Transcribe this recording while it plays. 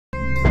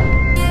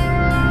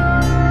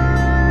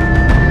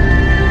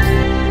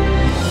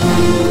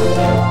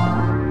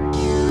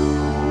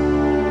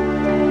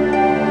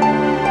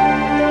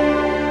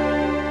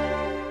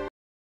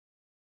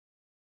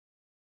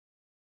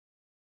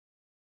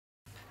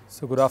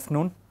So, good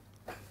afternoon.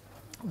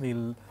 We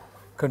will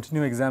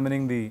continue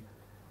examining the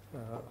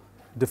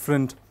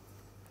different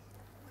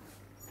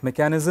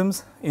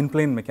mechanisms,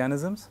 in-plane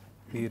mechanisms.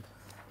 We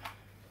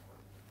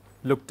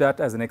looked at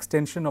as an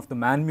extension of the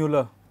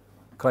Mann-Muller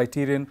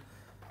criterion,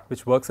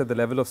 which works at the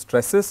level of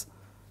stresses,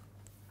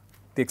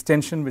 the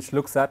extension which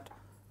looks at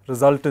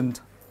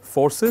resultant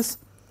forces,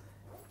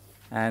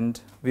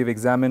 and we have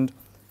examined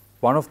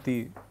one of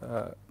the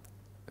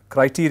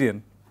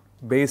criterion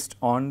based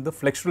on the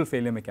flexural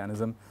failure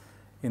mechanism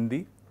in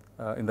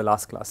the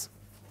last class.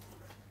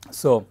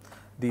 So,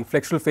 the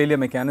flexural failure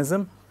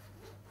mechanism,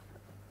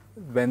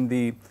 when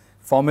the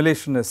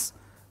formulation is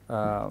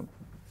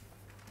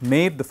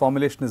made, the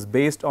formulation is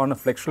based on a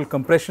flexural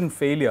compression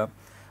failure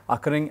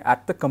occurring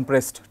at the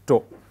compressed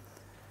toe.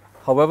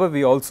 However,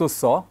 we also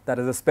saw that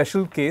as a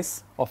special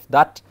case of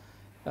that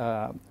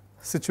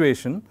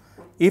situation,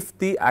 if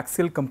the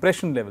axial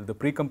compression level, the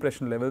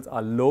pre-compression levels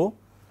are low,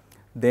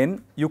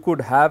 then you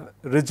could have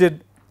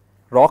rigid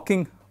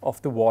rocking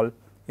of the wall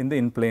in the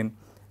in-plane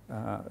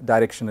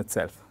direction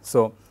itself.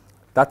 So,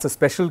 that is a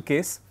special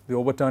case. The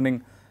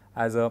overturning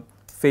as a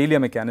failure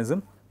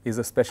mechanism is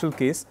a special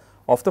case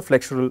of the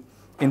flexural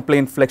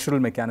in-plane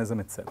flexural mechanism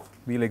itself.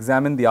 We will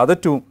examine the other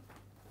two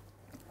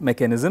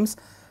mechanisms,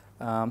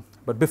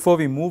 but before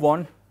we move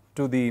on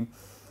to the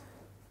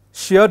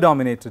shear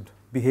dominated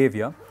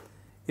behavior,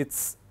 it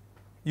is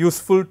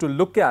useful to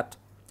look at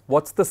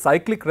what is the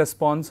cyclic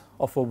response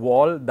of a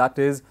wall that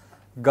is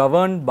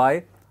governed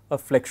by a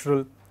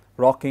flexural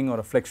rocking or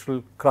a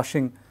flexural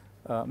crushing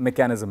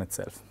mechanism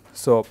itself.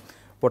 So,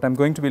 what I am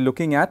going to be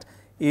looking at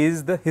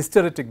is the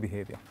hysteretic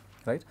behavior,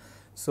 right.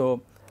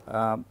 So,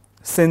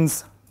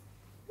 since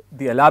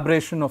the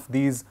elaboration of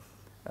these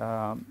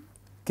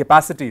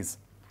capacities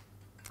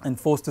and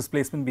force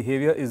displacement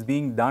behavior is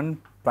being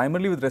done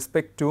primarily with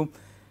respect to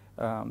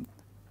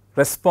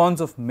response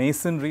of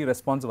masonry,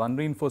 response of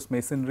unreinforced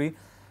masonry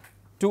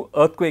to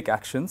earthquake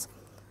actions,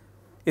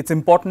 it is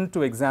important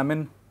to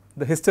examine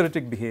the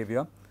hysteretic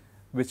behavior,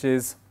 which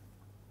is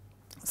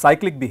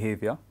cyclic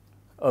behavior,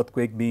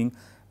 earthquake being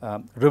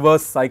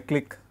reverse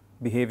cyclic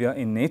behavior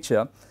in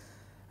nature.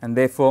 And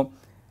therefore,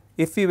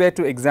 if we were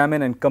to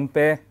examine and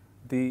compare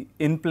the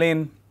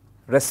in-plane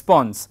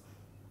response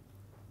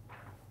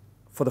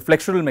for the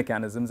flexural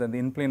mechanisms and the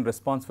in-plane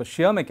response for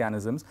shear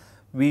mechanisms,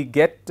 we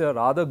get a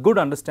rather good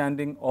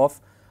understanding of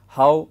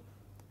how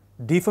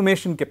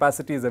deformation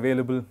capacity is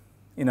available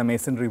in a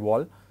masonry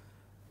wall,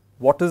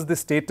 what is the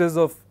status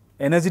of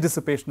energy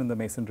dissipation in the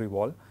masonry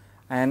wall,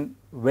 and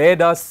where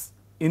does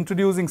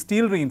introducing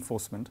steel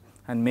reinforcement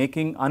and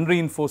making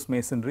unreinforced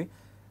masonry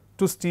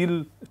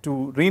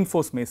to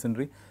reinforced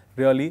masonry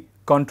really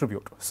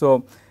contribute.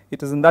 So,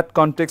 it is in that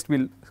context we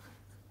will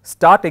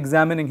start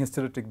examining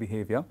hysteretic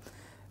behavior,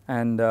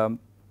 and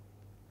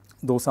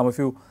though some of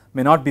you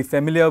may not be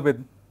familiar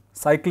with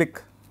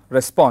cyclic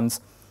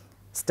response,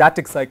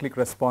 static cyclic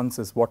response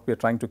is what we are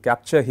trying to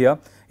capture here.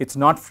 It is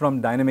not from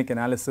dynamic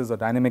analysis or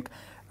dynamic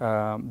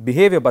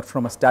behavior, but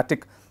from a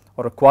static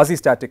or a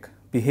quasi-static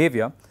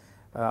behavior,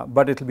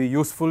 but it will be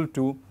useful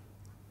to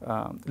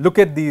look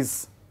at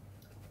these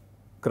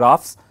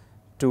graphs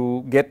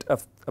to get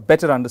a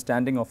better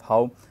understanding of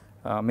how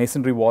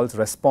masonry walls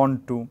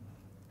respond to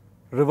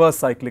reverse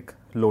cyclic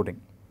loading.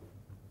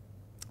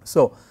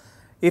 So,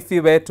 if we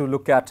were to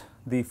look at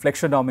the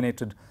flexure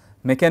dominated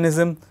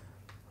mechanism,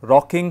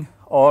 rocking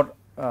or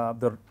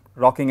the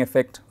rocking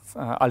effect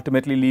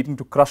ultimately leading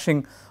to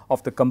crushing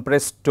of the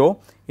compressed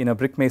toe in a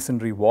brick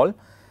masonry wall.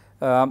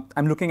 I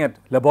am looking at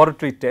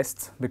laboratory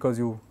tests because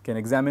you can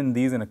examine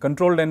these in a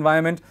controlled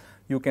environment.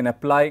 You can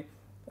apply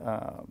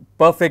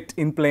perfect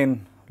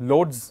in-plane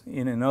loads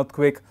in an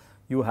earthquake.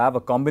 You have a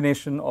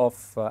combination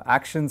of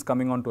actions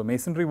coming onto a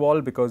masonry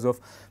wall because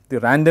of the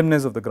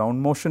randomness of the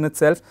ground motion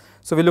itself.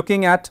 So, we are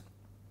looking at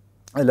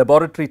a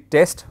laboratory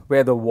test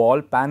where the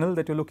wall panel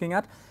that you are looking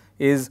at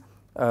is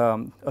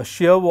a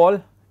shear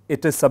wall.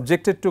 It is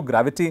subjected to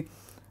gravity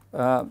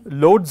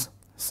loads.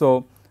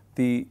 So,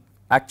 the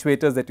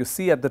actuators that you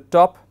see at the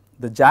top,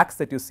 the jacks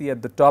that you see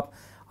at the top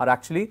are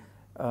actually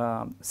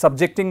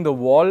subjecting the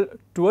wall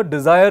to a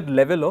desired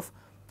level of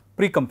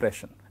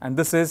pre-compression, and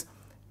this is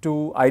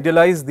to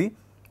idealize the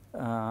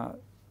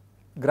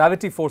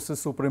gravity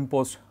forces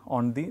superimposed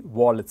on the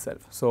wall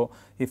itself. So,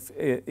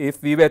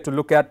 if we were to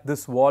look at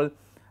this wall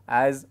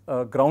as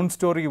a ground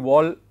story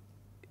wall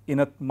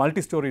in a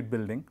multi-storied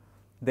building,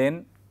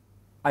 then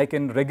I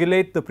can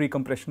regulate the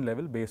pre-compression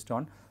level based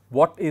on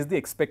what is the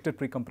expected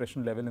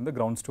pre-compression level in the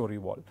ground story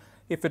wall.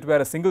 If it were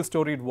a single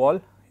storied wall,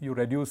 you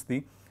reduce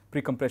the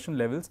pre-compression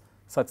levels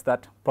such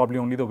that probably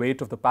only the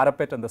weight of the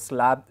parapet and the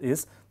slab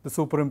is the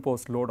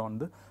superimposed load on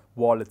the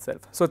wall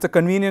itself. So, it is a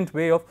convenient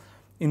way of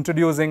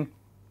introducing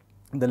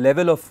the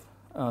level of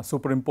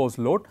superimposed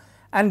load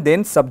and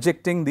then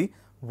subjecting the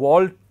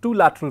wall to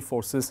lateral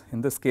forces.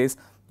 In this case,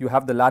 you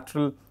have the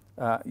lateral,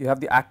 you have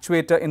the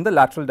actuator in the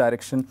lateral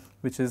direction,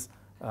 which is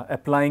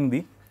applying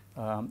the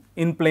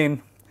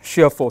in-plane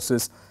shear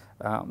forces,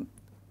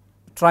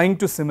 trying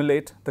to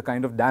simulate the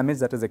kind of damage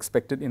that is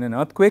expected in an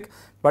earthquake,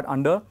 but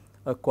under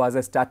a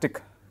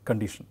quasi-static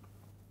condition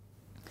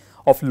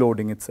of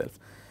loading itself.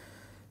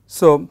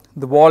 So,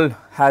 the wall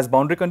has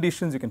boundary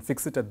conditions, you can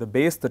fix it at the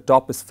base, the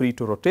top is free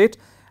to rotate,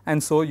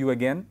 and so you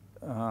again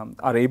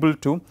are able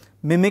to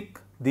mimic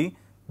the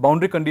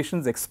boundary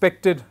conditions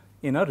expected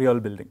in a real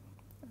building.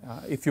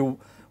 If you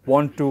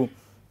want to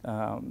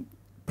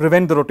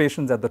prevent the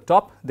rotations at the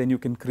top, then you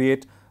can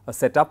create a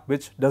setup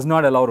which does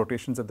not allow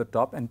rotations at the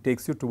top and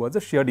takes you towards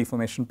a shear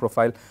deformation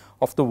profile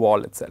of the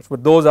wall itself.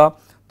 But those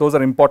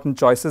are important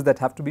choices that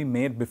have to be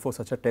made before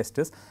such a test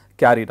is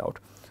carried out.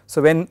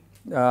 So, when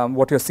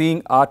what you are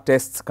seeing are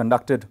tests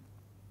conducted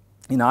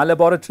in our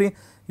laboratory,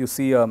 you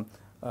see a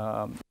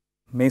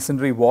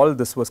masonry wall.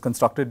 This was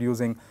constructed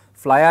using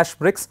fly ash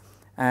bricks,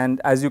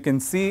 and as you can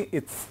see,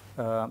 it is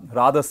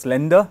rather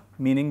slender,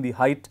 meaning the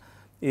height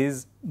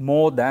is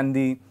more than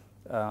the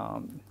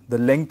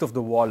length of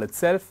the wall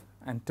itself,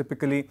 and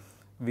typically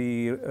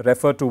we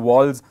refer to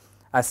walls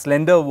as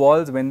slender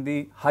walls when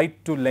the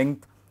height to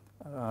length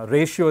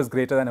ratio is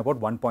greater than about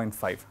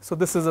 1.5. So,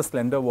 this is a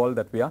slender wall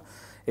that we are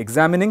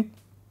examining,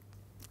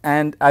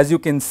 and as you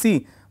can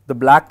see, the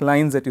black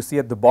lines that you see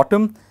at the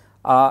bottom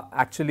are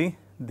actually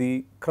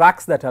the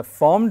cracks that have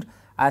formed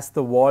as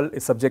the wall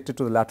is subjected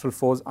to the lateral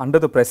force under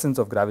the presence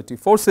of gravity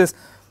forces,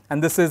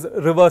 and this is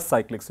reverse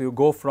cyclic. So, you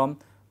go from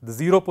the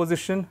 0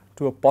 position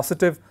to a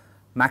positive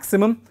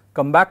maximum,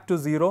 come back to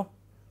 0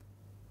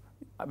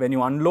 when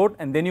you unload,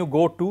 and then you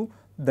go to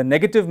the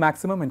negative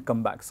maximum and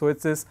come back. So,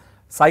 it is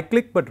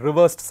cyclic but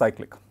reversed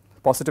cyclic,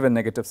 positive and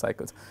negative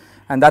cycles,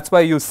 and that is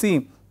why you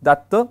see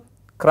that the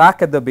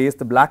crack at the base,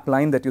 the black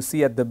line that you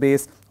see at the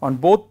base on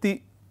both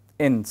the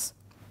ends,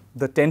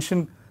 the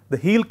tension, the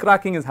heel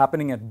cracking is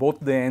happening at both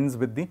the ends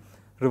with the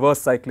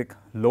reverse cyclic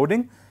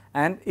loading,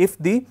 and if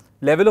the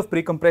level of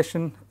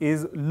precompression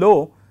is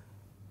low,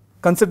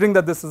 considering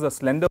that this is a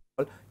slender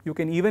wall, you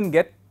can even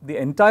get the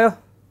entire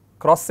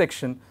cross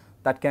section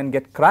that can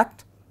get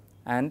cracked,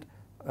 and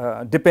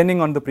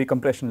depending on the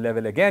precompression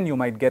level, again you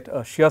might get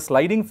a shear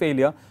sliding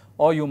failure,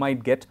 or you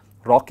might get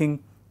rocking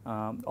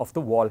of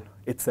the wall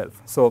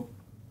itself. So,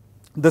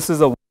 this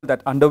is a wall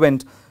that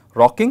underwent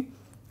rocking,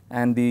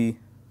 and the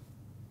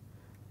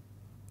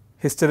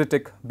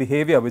hysteretic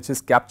behavior which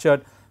is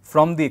captured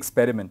from the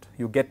experiment.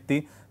 You get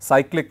the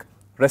cyclic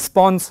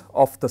response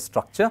of the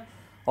structure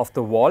of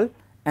the wall,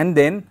 and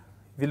then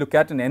we look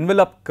at an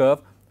envelope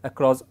curve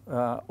across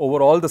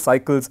over all the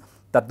cycles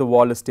that the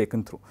wall is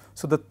taken through.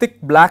 So, the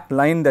thick black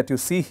line that you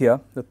see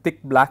here, the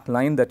thick black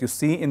line that you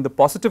see in the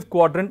positive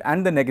quadrant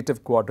and the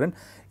negative quadrant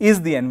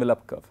is the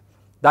envelope curve.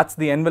 That is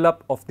the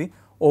envelope of the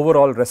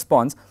overall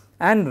response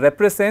and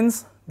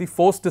represents the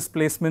force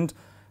displacement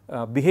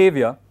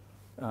behavior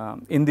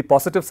in the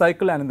positive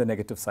cycle and in the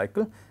negative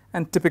cycle,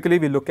 and typically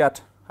we look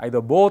at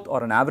either both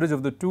or an average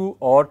of the two,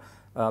 or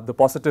the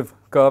positive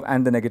curve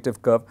and the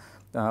negative curve,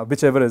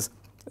 whichever is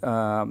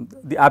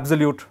the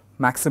absolute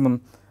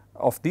maximum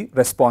of the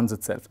response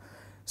itself.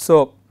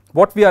 So,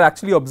 what we are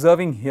actually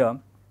observing here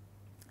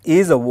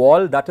is a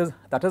wall that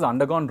has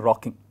undergone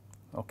rocking.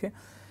 Okay.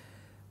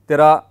 There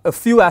are a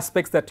few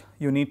aspects that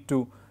you need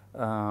to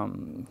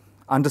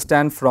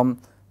understand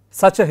from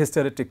such a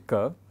hysteretic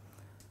curve.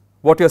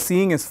 What you are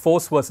seeing is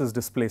force versus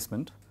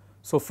displacement.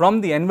 So,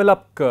 from the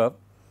envelope curve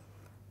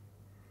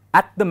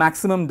at the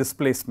maximum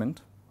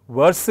displacement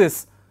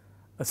versus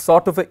a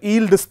sort of a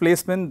yield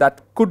displacement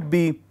that could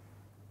be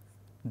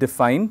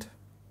defined,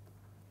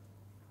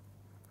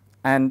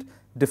 and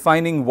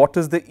defining what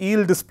is the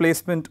yield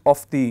displacement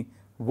of the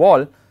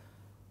wall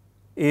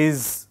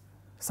is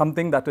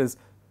something that is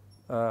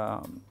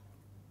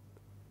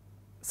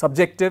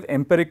subjective,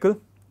 empirical.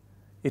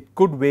 It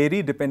could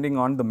vary depending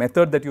on the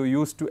method that you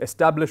use to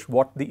establish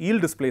what the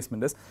yield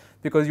displacement is,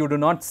 because you do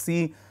not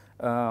see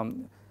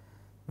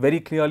very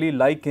clearly,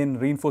 like in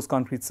reinforced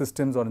concrete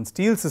systems or in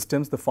steel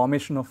systems, the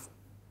formation of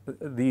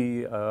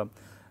the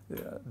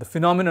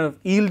phenomenon of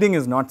yielding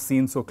is not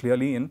seen so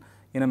clearly in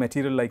a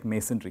material like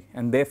masonry,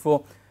 and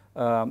therefore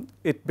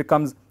it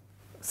becomes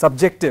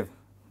subjective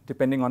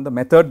depending on the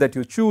method that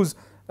you choose,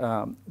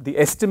 the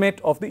estimate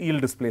of the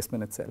yield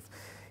displacement itself.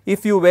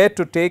 If you were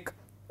to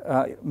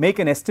make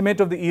an estimate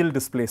of the yield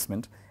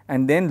displacement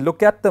and then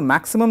look at the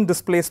maximum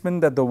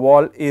displacement that the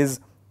wall is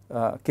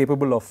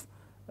capable of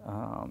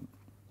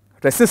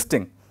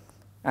resisting,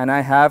 and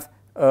I have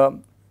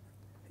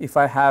if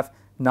I have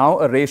now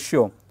a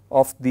ratio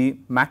of the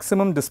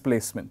maximum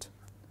displacement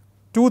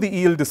to the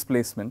yield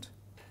displacement,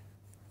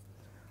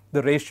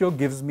 the ratio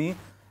gives me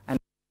an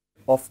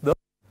of the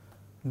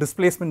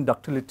displacement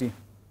ductility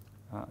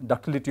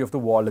of the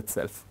wall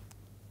itself.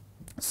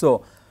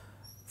 So,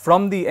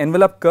 from the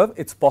envelope curve,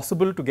 it is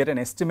possible to get an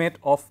estimate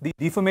of the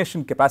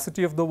deformation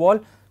capacity of the wall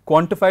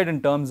quantified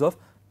in terms of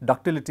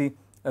ductility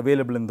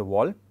available in the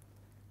wall.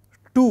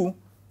 2,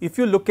 if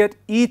you look at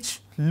each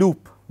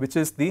loop, which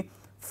is the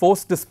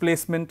force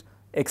displacement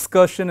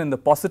excursion in the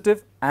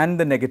positive and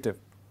the negative,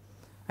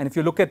 and if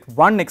you look at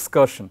one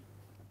excursion,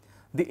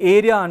 the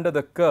area under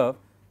the curve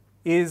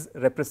is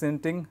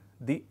representing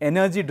the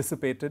energy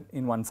dissipated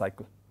in one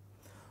cycle.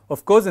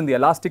 Of course, in the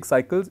elastic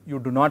cycles you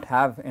do not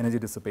have energy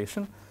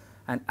dissipation,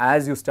 and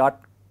as you start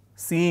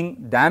seeing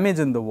damage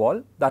in the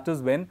wall, that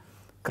is when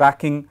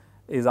cracking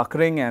is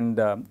occurring and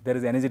there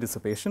is energy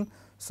dissipation.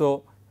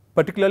 So,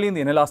 particularly in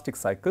the inelastic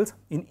cycles,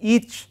 in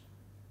each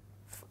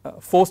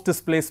force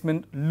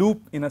displacement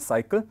loop in a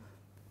cycle,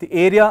 the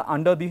area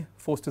under the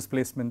force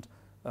displacement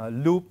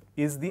loop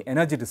is the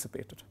energy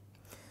dissipated.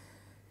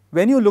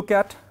 When you look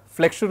at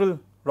flexural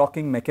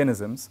rocking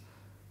mechanisms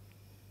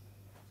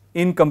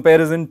in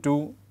comparison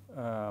to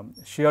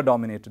shear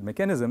dominated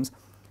mechanisms,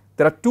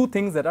 there are two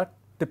things that are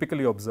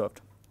typically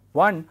observed.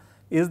 One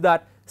is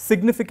that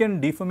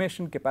significant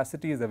deformation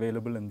capacity is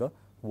available in the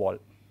wall.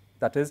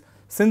 That is,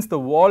 since the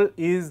wall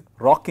is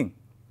rocking,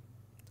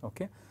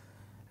 okay,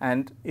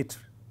 and if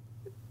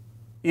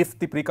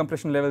the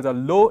precompression levels are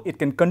low, it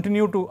can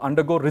continue to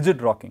undergo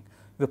rigid rocking.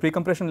 If the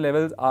precompression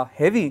levels are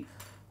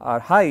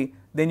high,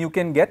 then you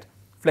can get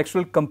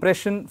flexural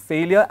compression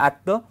failure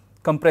at the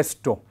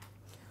compressed toe.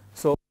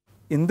 So,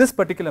 in this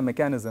particular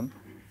mechanism,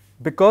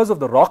 because of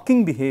the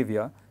rocking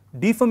behavior,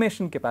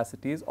 deformation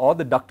capacities or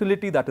the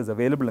ductility that is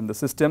available in the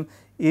system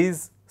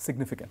is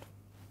significant.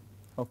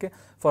 Okay.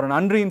 For an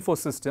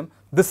unreinforced system,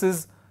 this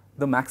is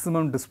the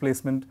maximum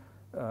displacement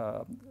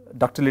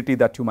ductility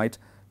that you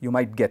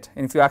might get.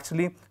 And if you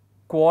actually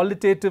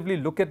qualitatively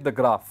look at the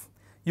graph,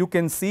 you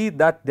can see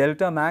that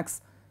delta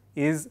max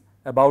is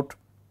about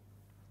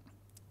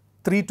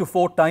 3 to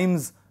 4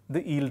 times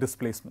the yield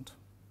displacement.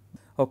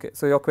 Okay.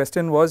 So, your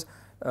question was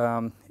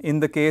in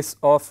the case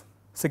of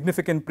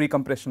significant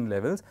precompression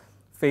levels,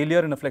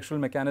 failure in a flexural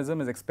mechanism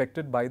is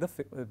expected by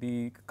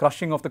the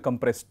crushing of the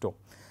compressed toe.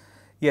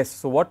 Yes.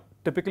 So, what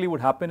typically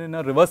would happen in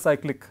a reverse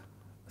cyclic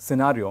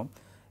scenario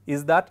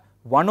is that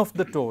one of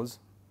the toes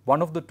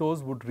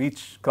would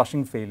reach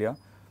crushing failure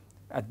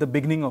at the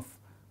beginning of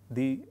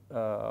a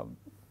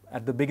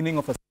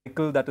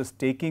cycle that is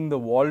taking the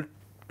wall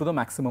to the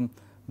maximum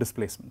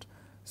displacement.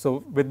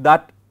 So, with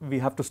that we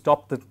have to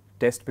stop the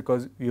test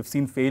because we have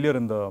seen failure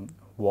in the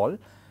wall,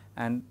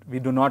 and we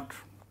do not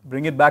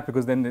bring it back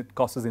because then it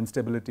causes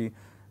instability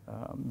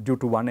due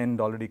to one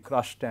end already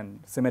crushed and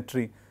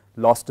symmetry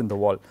lost in the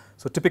wall.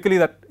 So, typically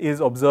that is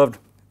observed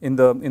in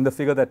the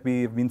figure that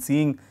we have been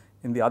seeing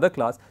in the other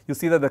class. You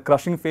see that the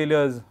crushing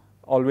failure is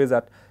always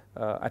at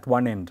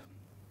one end.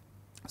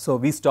 So,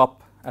 we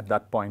stop at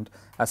that point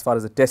as far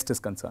as the test is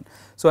concerned.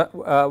 So,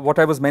 what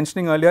I was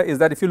mentioning earlier is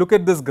that if you look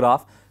at this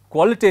graph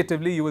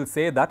qualitatively, you will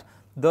say that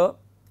the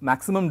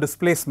maximum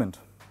displacement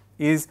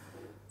is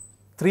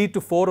 3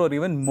 to 4 or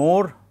even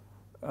more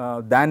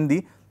than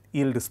the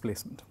yield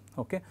displacement.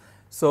 Okay.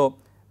 So,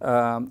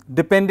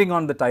 depending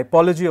on the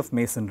typology of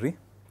masonry,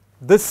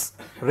 this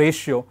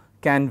ratio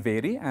can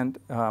vary, and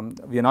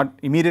we are not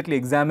immediately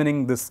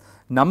examining this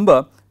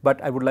number,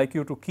 but I would like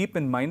you to keep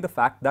in mind the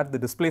fact that the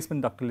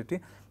displacement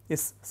ductility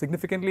is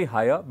significantly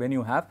higher when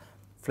you have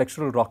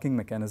flexural rocking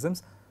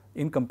mechanisms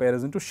in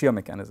comparison to shear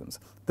mechanisms.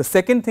 The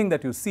second thing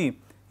that you see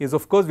is,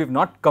 of course, we have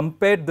not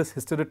compared this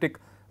hysteretic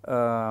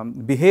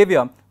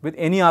behavior with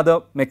any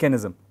other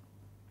mechanism,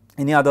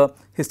 any other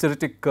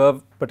hysteretic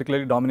curve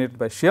particularly dominated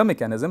by shear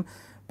mechanism,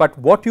 but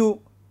what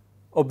you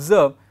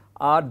observe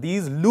are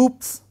these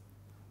loops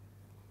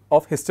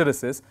of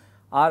hysteresis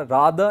are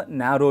rather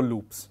narrow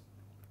loops,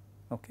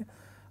 okay,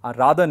 are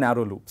rather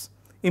narrow loops,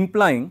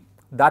 implying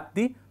that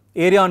the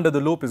area under the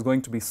loop is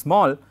going to be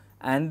small,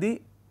 and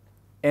the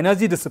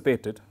energy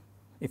dissipated,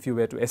 if you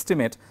were to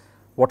estimate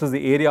what is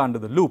the area under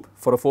the loop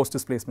for a force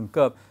displacement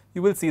curve,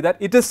 you will see that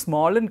it is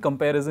small in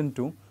comparison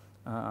to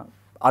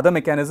other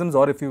mechanisms,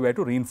 or if you were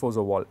to reinforce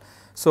a wall.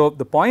 So,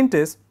 the point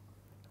is,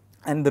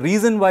 and the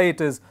reason why it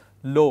is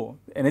low,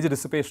 energy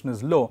dissipation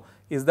is low,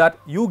 is that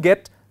you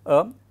get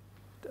a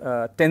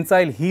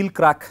tensile heel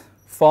crack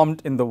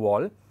formed in the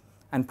wall,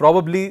 and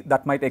probably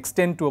that might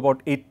extend to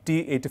about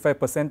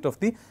 80–85% of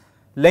the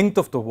length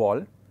of the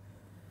wall.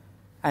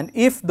 And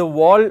if the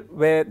wall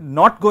were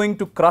not going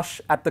to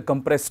crush at the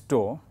compressed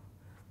toe,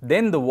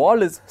 then the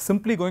wall is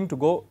simply going to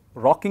go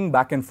rocking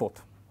back and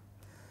forth.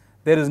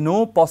 There is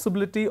no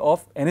possibility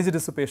of energy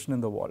dissipation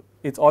in the wall.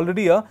 It is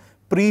already a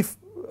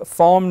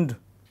pre-formed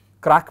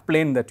crack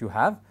plane that you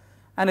have,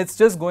 and it is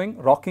just going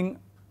rocking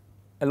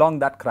along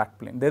that crack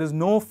plane. There is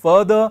no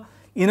further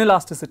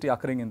inelasticity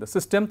occurring in the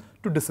system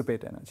to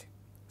dissipate energy.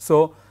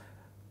 So,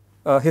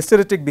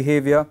 hysteretic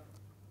behavior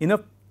in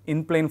a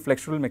in-plane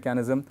flexural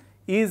mechanism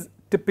is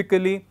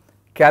typically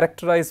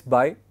characterized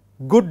by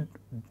good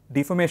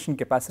deformation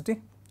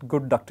capacity,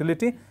 good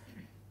ductility,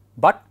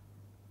 but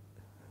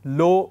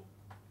low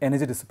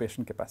energy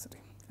dissipation capacity.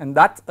 And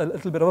that is a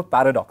little bit of a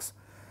paradox,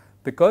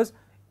 because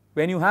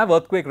when you have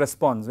earthquake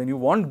response, when you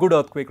want good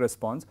earthquake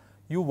response,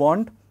 you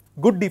want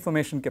good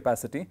deformation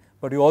capacity,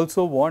 but you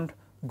also want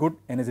good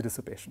energy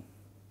dissipation,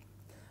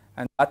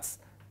 and that is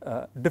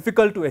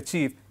difficult to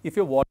achieve if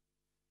your wall.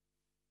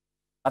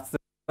 That is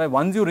why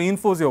once you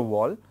reinforce your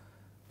wall,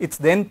 it is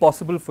then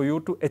possible for you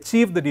to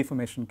achieve the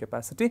deformation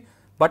capacity,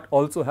 but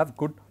also have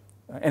good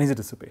energy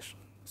dissipation.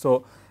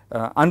 So,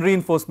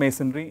 unreinforced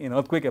masonry in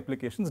earthquake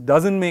applications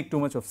does not make too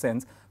much of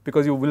sense,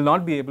 because you will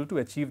not be able to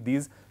achieve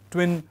these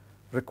twin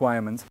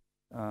requirements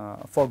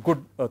for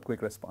good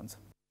earthquake response.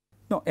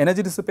 No,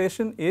 energy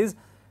dissipation is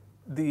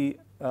the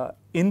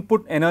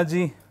input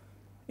energy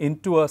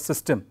into a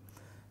system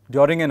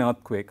during an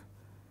earthquake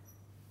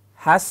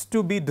has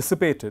to be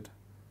dissipated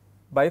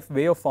by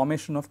way of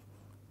formation of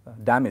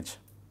damage,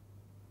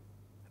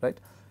 right.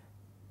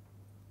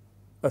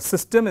 A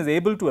system is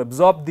able to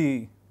absorb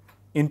the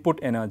input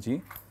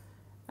energy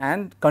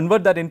and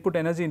convert that input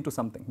energy into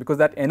something, because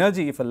that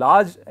energy, if a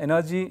large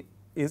energy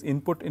is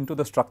input into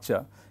the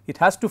structure, it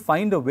has to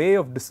find a way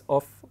of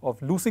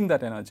losing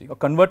that energy or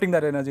converting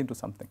that energy into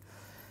something.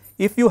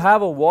 If you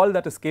have a wall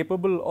that is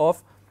capable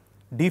of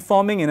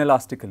deforming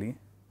inelastically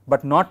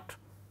but not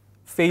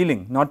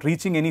failing, not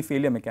reaching any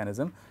failure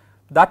mechanism,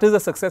 that is a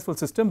successful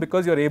system,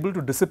 because you are able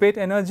to dissipate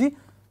energy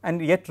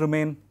and yet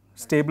remain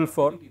stable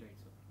for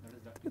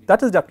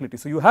that is ductility.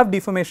 So, you have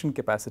deformation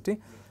capacity,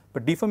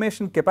 but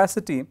deformation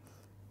capacity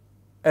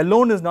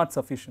alone is not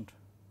sufficient,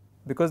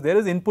 because there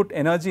is input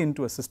energy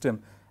into a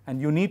system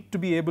and you need to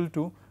be able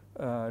to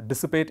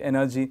dissipate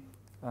energy,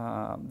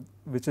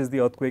 which is the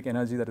earthquake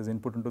energy that is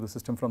input into the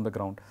system from the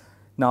ground.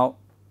 Now,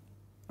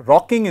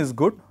 rocking is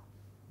good,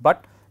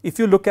 but if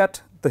you look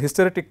at the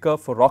hysteretic curve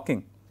for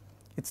rocking,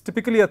 it is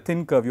typically a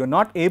thin curve. You are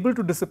not able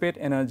to dissipate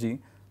energy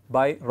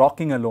by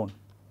rocking alone.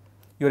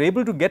 You are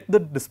able to get the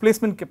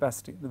displacement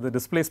capacity, the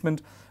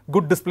displacement,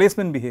 good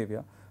displacement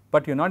behavior,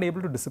 but you are not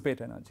able to dissipate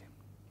energy.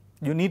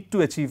 You need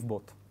to achieve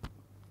both.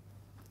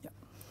 Yeah.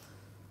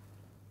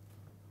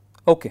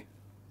 Okay.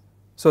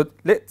 So,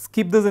 let us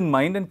keep this in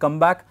mind and come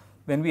back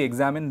when we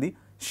examine the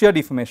shear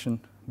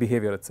deformation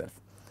behavior itself.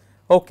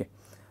 Okay.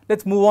 Let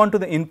us move on to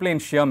the in-plane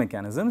shear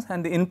mechanisms,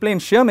 and the in-plane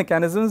shear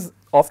mechanisms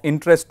of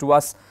interest to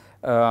us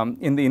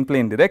in the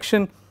in-plane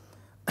direction.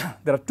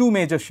 There are two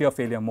major shear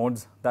failure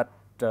modes that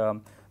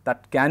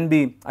can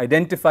be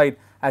identified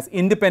as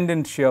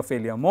independent shear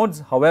failure modes.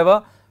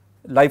 However,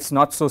 life is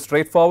not so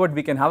straightforward.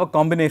 We can have a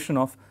combination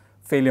of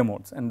failure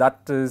modes, and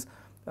that is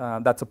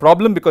a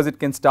problem, because it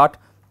can start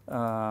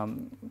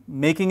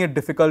making it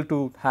difficult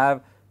to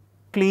have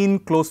clean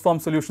closed form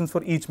solutions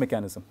for each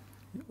mechanism.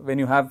 When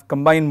you have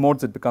combined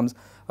modes, it becomes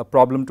a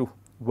problem to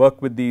work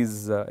with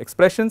these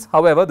expressions.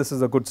 However, this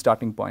is a good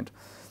starting point.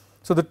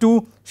 So, the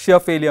two shear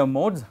failure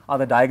modes are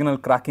the diagonal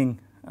cracking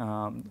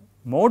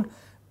mode.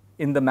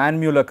 In the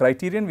Mann-Muller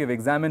criterion, we have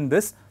examined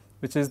this,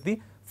 which is the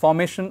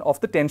formation of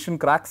the tension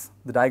cracks,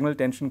 the diagonal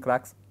tension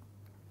cracks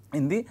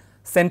in the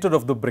center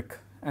of the brick,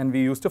 and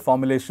we used a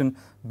formulation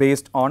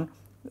based on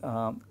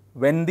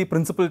when the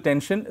principal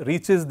tension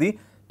reaches the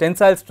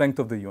tensile strength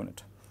of the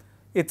unit.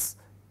 It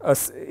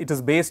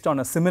is based on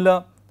a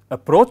similar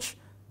approach.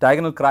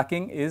 Diagonal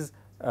cracking is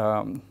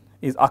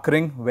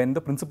occurring when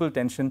the principal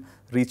tension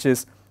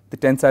reaches the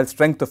tensile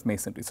strength of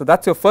masonry. So, that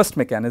is your first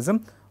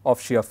mechanism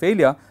of shear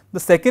failure. The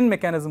second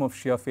mechanism of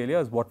shear failure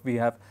is what we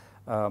have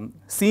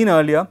seen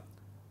earlier,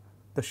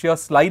 the shear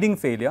sliding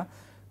failure,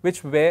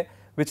 which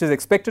is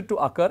expected to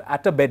occur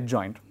at a bed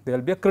joint. There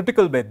will be a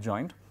critical bed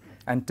joint,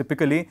 and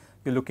typically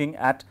you are looking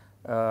at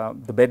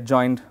the bed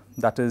joint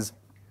that is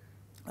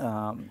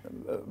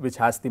which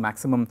has the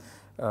maximum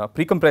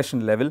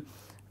precompression level,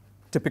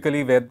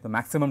 typically where the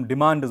maximum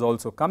demand is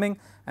also coming,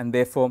 and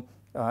therefore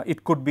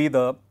it could be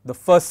the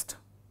first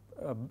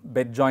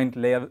bed joint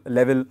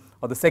level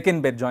or the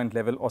second bed joint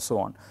level, or so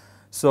on.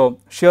 So,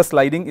 shear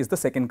sliding is the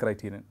second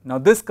criterion. Now,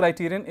 this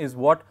criterion is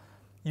what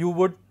you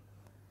would,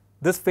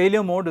 this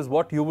failure mode is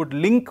what you would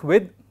link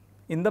with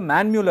in the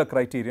Mann-Muller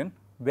criterion,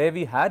 where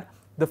we had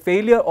the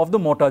failure of the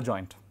mortar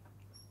joint.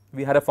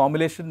 We had a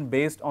formulation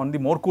based on the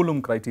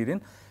Mohr-Coulomb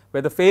criterion,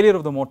 where the failure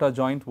of the mortar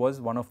joint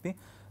was one of the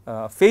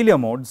failure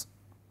modes.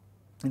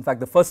 In fact,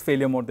 the first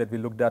failure mode that we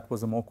looked at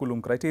was the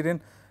Mohr-Coulomb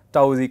criterion.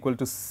 Tau is equal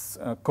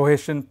to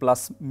cohesion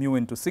plus mu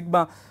into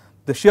sigma.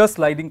 The shear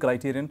sliding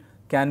criterion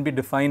can be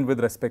defined with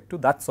respect to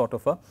that sort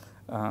of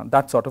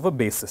a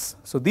basis.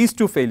 So, these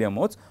two failure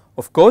modes,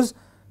 of course,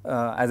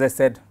 as I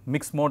said,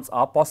 mixed modes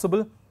are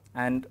possible,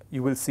 and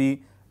you will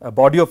see a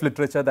body of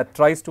literature that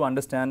tries to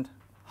understand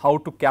how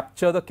to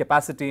capture the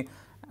capacity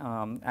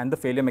and the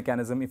failure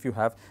mechanism if you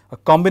have a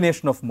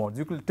combination of modes.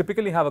 You will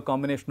typically have a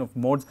combination of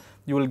modes.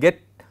 You will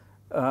get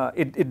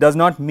it does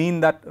not mean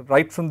that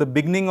right from the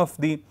beginning of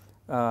the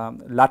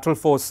lateral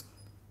force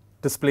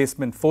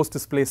displacement, force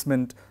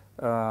displacement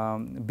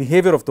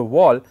behavior of the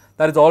wall,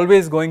 that is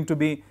always going to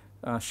be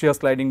shear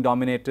sliding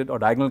dominated or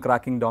diagonal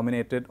cracking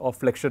dominated or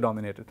flexure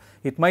dominated.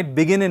 It might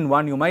begin in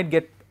one, you might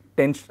get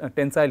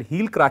tensile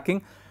heel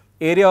cracking,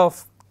 area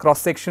of cross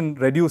section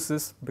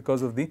reduces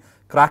because of the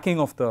cracking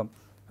of the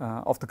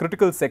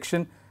critical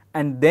section,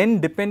 and then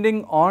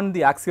depending on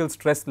the axial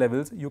stress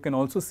levels, you can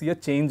also see a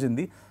change in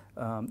the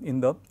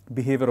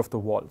behavior of the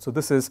wall. So,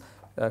 this is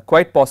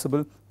quite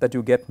possible that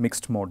you get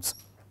mixed modes.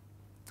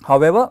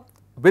 However,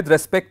 with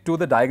respect to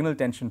the diagonal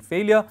tension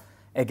failure,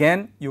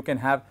 again you can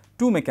have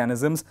two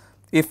mechanisms.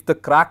 If the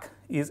crack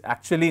is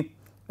actually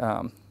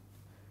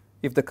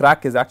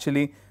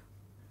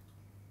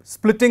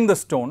splitting the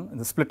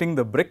stone, splitting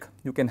the brick,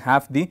 you can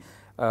have the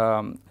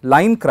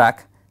line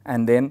crack,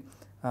 and then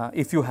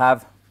if you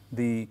have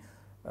the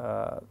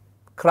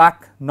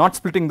crack not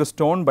splitting the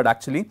stone but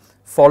actually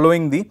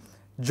following the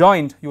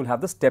joint, you will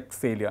have the stepped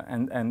failure,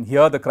 and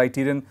here the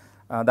criterion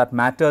that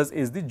matters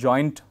is the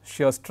joint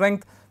shear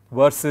strength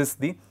versus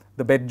the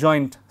bed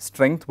joint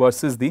strength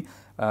versus the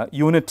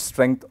unit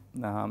strength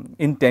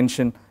in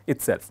tension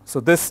itself. So,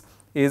 this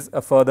is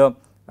a further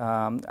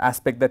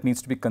aspect that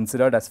needs to be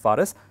considered as far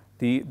as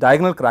the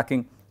diagonal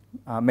cracking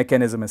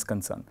mechanism is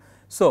concerned.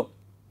 So,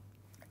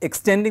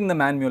 extending the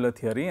Mann-Muller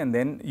theory and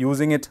then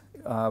using it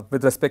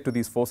with respect to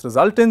these force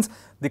resultants,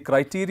 the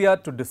criteria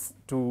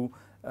to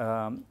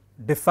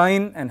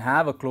define and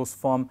have a closed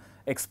form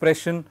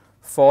expression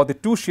for the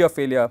two shear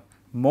failure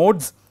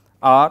modes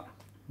are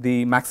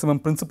the maximum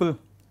principal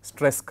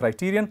stress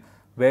criterion,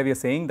 where we are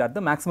saying that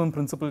the maximum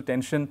principal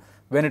tension,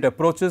 when it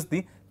approaches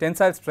the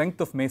tensile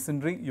strength of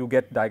masonry, you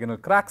get diagonal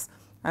cracks,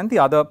 and the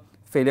other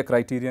failure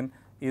criterion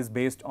is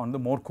based on the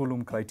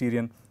Mohr-Coulomb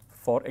criterion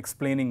for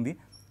explaining the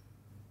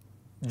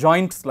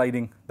joint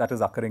sliding that is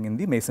occurring in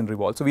the masonry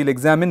wall. So, we will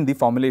examine the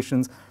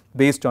formulations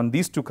based on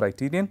these two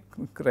criteria,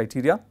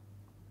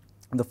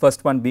 the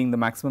first one being the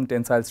maximum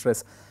tensile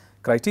stress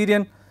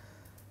criterion.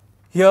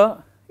 Here,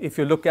 if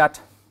you look at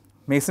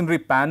masonry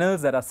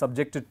panels that are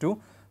subjected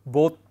to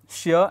both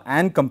shear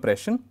and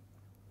compression,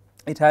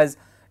 it has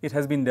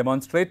been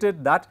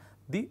demonstrated that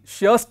the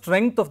shear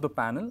strength of the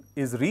panel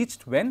is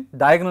reached when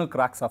diagonal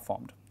cracks are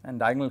formed, and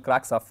diagonal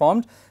cracks are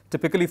formed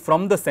typically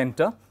from the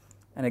center.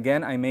 And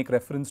again, I make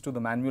reference to the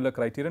Mann-Muller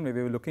criterion, where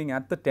we were looking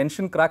at the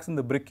tension cracks in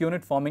the brick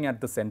unit forming at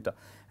the center,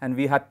 and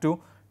we had to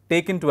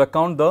take into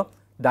account the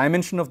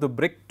dimension of the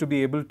brick to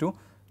be able to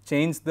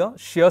change the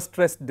shear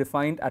stress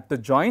defined at the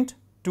joint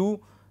to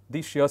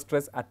the shear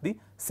stress at the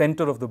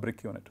center of the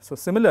brick unit. So,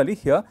 similarly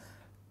here,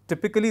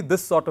 typically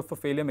this sort of a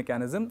failure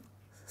mechanism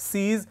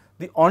sees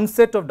the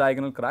onset of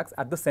diagonal cracks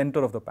at the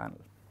center of the panel,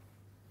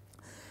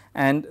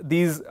 and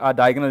these are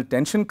diagonal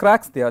tension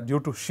cracks. They are due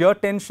to shear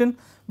tension,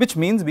 which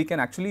means we can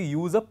actually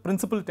use a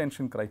principal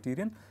tension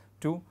criterion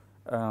to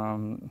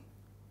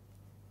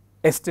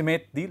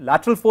estimate the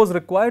lateral force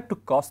required to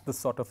cause this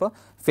sort of a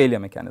failure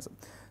mechanism.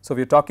 So,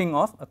 we are talking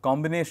of a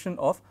combination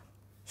of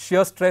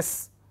shear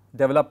stress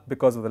developed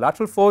because of the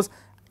lateral force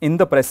in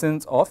the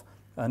presence of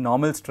a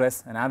normal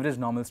stress, an average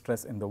normal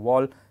stress in the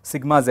wall,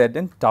 sigma z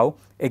and tau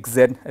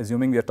xz,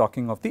 assuming we are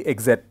talking of the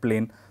xz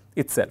plane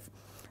itself.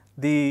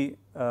 The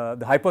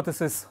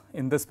hypothesis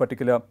in this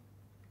particular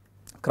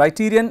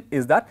criterion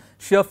is that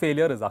shear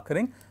failure is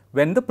occurring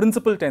when the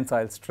principal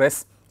tensile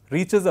stress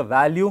reaches a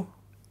value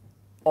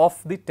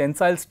of the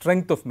tensile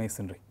strength of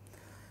masonry.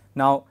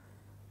 Now,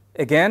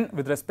 again,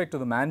 with respect to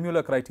the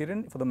Mann-Muller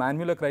criterion, for the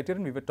Mann-Muller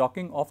criterion we were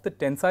talking of the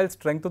tensile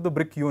strength of the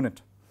brick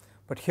unit,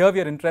 but here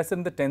we are interested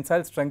in the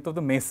tensile strength of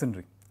the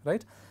masonry,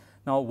 right.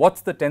 Now, what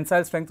is the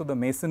tensile strength of the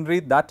masonry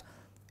that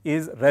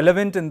is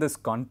relevant in this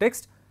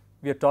context?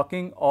 We are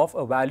talking of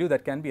a value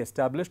that can be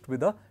established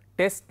with a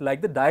test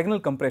like the diagonal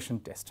compression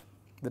test.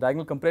 The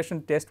diagonal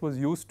compression test was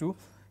used to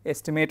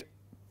estimate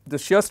the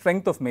shear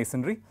strength of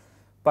masonry,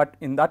 but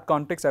in that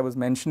context I was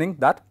mentioning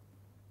that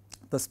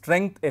the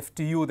strength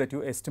FTU that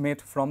you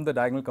estimate from the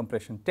diagonal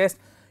compression test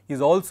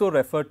is also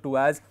referred to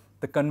as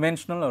the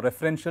conventional or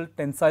referential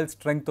tensile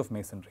strength of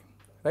masonry,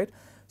 right.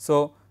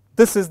 So,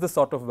 this is the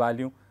sort of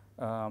value,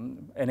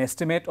 an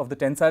estimate of the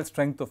tensile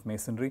strength of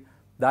masonry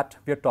that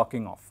we are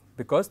talking of,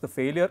 because the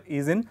failure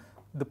is in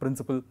the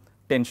principal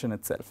tension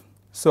itself.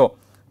 So,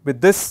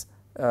 with this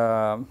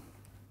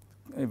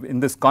in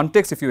this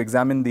context, if you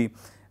examine the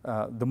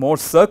Mohr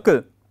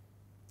circle,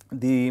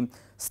 the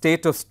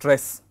state of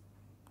stress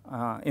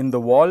in the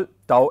wall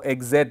tau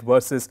xz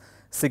versus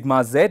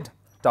sigma z,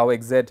 tau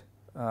xz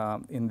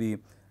in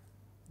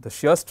the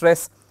shear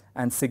stress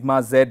and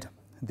sigma z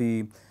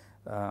the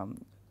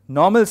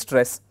normal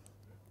stress,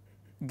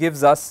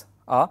 gives us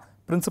our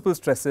principal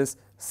stresses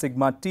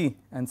sigma t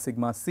and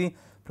sigma c,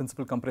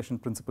 principal compression,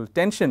 principal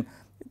tension.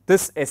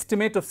 This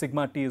estimate of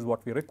sigma t is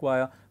what we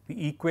require.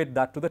 We equate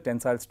that to the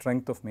tensile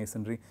strength of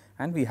masonry,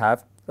 and we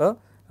have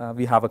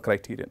a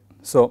criterion.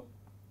 So,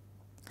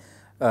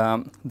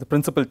 the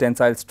principal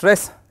tensile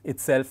stress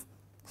itself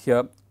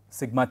here,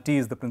 sigma t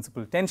is the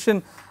principal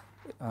tension.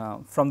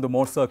 From the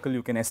Mohr circle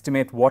you can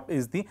estimate what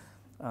is the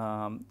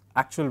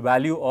actual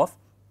value of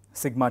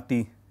sigma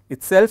t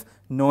itself,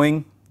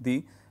 knowing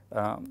the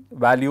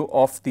value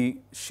of the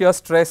shear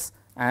stress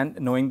and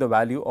knowing the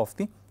value of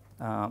the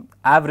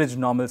average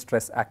normal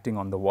stress acting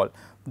on the wall.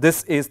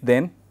 This is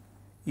then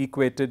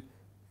equated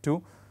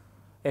to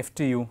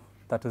FTU,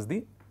 that is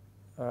the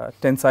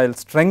tensile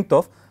strength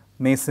of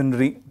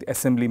masonry, the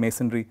assembly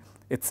masonry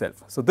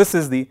itself. So, this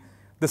is the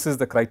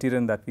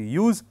criterion that we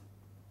use.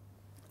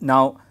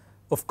 Now,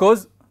 of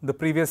course, the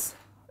previous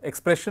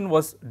expression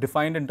was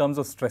defined in terms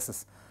of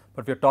stresses,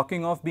 but we are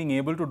talking of being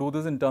able to do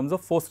this in terms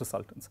of force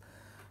resultants,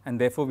 and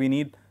therefore, we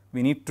need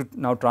to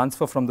now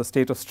transfer from the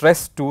state of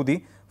stress to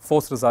the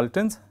force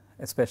resultants,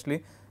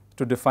 especially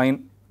to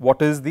define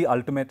what is the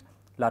ultimate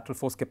lateral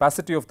force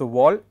capacity of the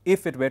wall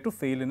if it were to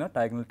fail in a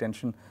diagonal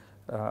tension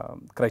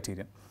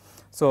criterion.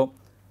 So,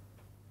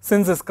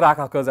 since this crack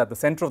occurs at the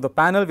center of the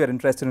panel, we are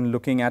interested in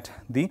looking at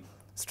the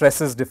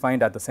stresses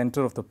defined at the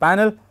center of the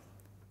panel.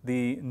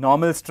 The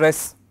normal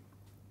stress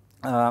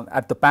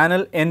at the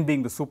panel, N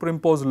being the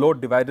superimposed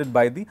load divided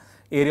by the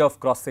area of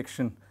cross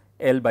section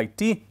L by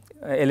T,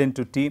 L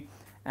into T,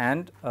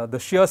 and the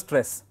shear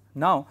stress.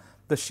 Now,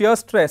 the shear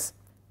stress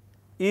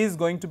is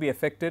going to be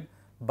affected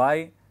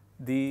by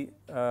the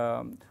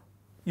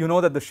you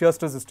know that the shear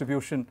stress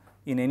distribution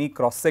in any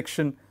cross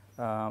section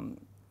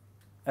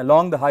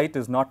along the height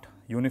is not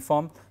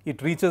uniform.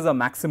 It reaches a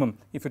maximum.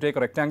 If you take a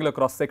rectangular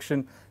cross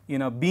section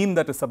in a beam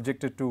that is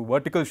subjected to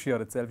vertical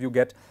shear itself, you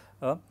get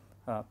a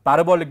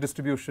parabolic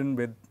distribution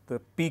with the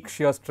peak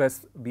shear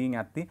stress being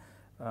at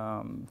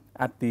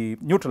the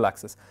neutral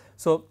axis.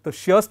 So, the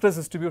shear stress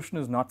distribution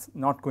is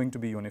not going to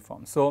be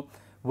uniform. So,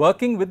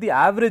 working with the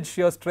average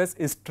shear stress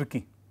is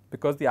tricky,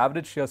 because the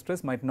average shear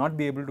stress might not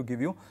be able to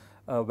give you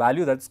a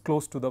value that is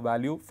close to the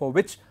value for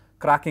which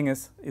cracking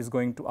is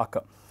going to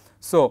occur.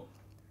 So,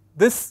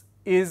 this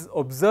is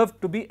observed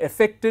to be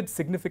affected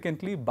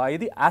significantly by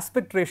the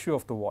aspect ratio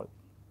of the wall.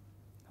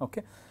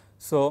 Okay.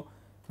 So,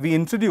 we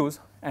introduce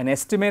an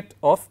estimate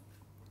of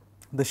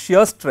the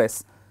shear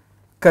stress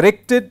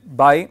corrected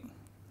by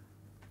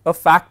a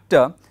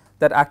factor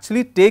that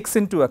actually takes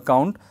into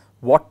account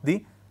what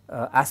the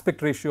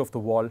aspect ratio of the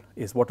wall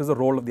is, what is the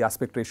role of the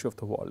aspect ratio of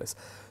the wall is.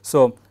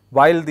 So,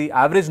 while the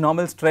average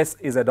normal stress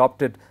is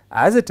adopted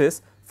as it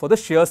is, for the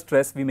shear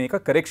stress we make a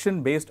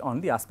correction based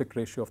on the aspect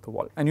ratio of the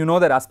wall, and you know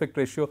that aspect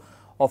ratio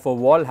of a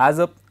wall has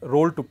a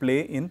role to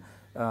play in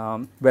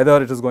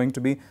whether it is going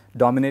to be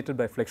dominated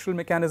by flexural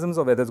mechanisms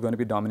or whether it is going to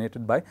be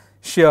dominated by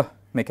shear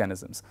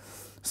mechanisms.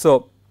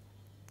 So,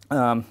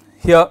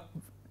 here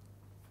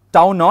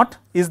tau naught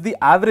is the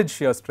average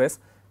shear stress,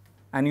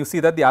 and you see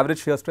that the average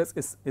shear stress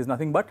is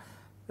nothing but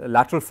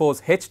lateral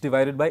force H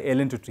divided by L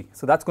into T.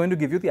 So, that is going to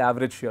give you the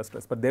average shear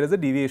stress, but there is a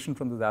deviation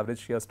from this average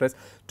shear stress.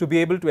 To be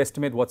able to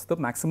estimate what is the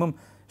maximum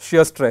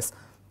shear stress,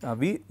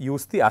 we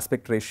use the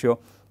aspect ratio.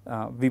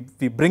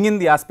 We bring in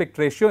the aspect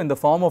ratio in the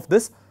form of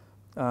this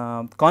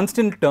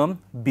constant term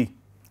B,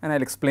 and I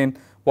will explain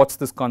what is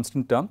this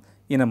constant term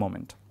in a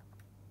moment.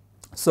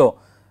 So,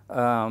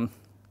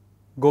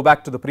 go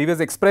back to the previous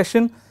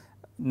expression.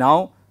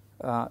 Now,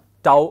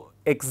 tau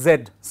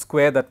xz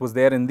square that was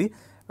there in the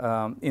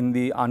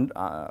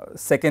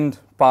second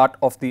part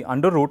of the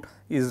under root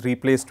is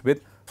replaced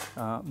with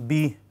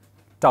b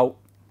tau,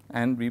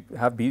 and we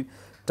have b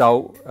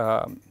tau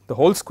the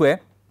whole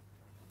square,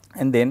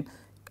 and then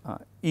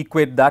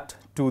equate that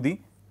to the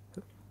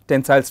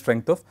tensile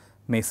strength of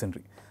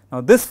masonry.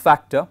 Now, this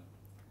factor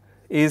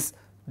is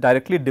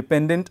directly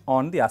dependent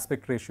on the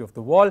aspect ratio of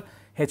the wall,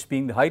 h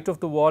being the height of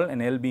the wall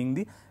and L being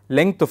the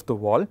length of the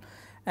wall,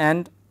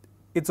 and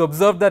it is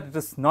observed that it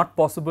is not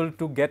possible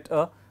to get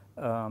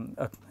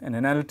an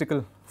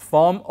analytical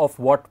form of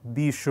what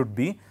B should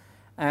be,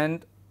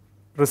 and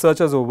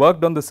researchers who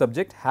worked on the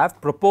subject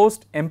have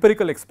proposed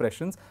empirical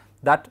expressions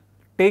that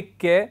take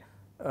care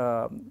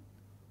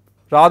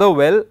rather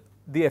well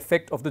the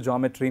effect of the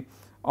geometry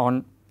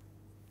on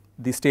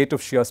the state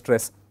of shear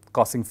stress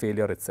causing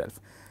failure itself.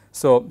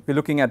 So, we are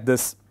looking at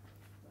this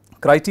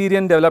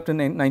criterion developed in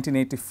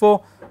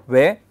 1984,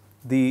 where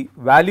the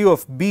value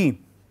of B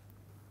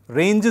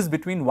ranges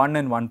between 1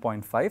 and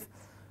 1.5.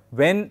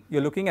 When you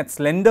are looking at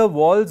slender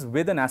walls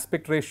with an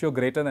aspect ratio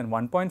greater than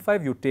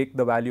 1.5, you take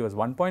the value as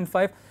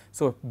 1.5.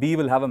 So, B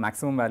will have a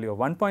maximum value of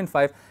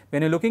 1.5.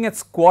 When you are looking at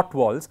squat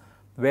walls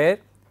where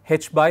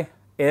h by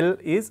L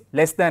is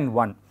less than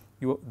 1,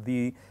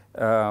 the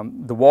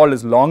wall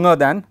is longer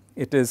than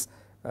it is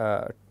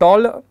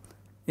taller.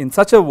 In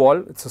such a wall,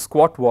 it is a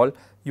squat wall,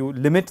 you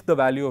limit the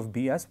value of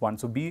B as 1.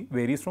 So, B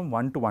varies from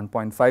 1 to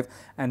 1.5,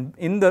 and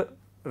in the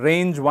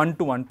range 1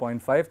 to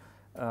 1.5,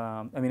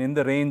 I mean in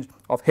the range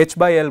of h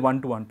by L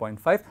 1 to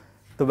 1.5,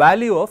 the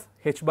value of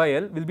h by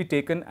L will be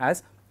taken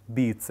as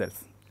B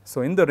itself.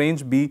 So, in the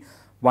range B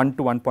 1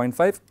 to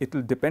 1.5, it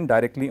will depend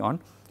directly on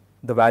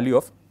the value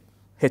of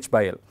h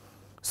by L.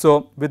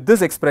 So, with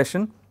this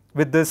expression,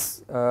 with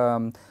this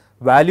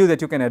value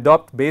that you can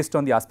adopt based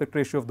on the aspect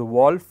ratio of the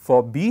wall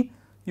for B,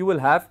 you will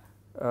have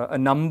a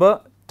number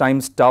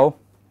times tau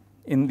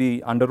in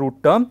the under root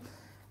term,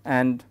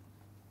 and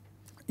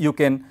you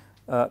can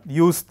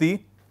use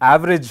the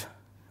average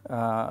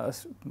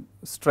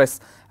stress,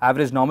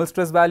 average normal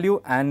stress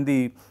value and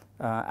the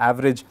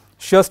average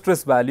shear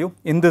stress value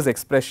in this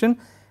expression,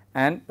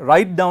 and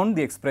write down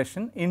the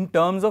expression in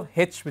terms of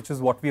h, which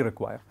is what we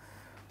require.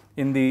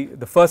 In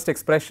the first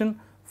expression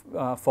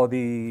for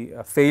the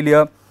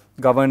failure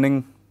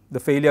governed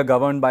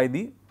by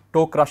the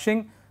toe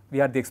crushing, we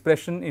had the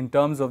expression in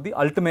terms of the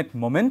ultimate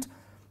moment,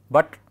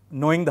 but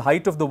knowing the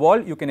height of the wall,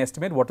 you can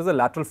estimate what is the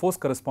lateral force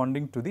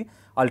corresponding to the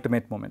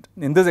ultimate moment.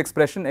 In this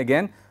expression,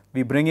 again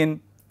we bring in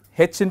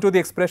h into the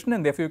expression,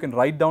 and therefore you can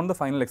write down the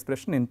final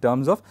expression in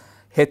terms of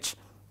h,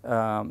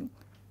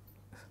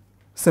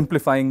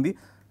 simplifying the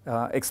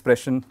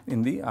expression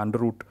in the under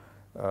root,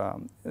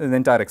 the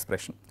entire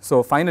expression.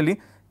 So, finally,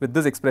 with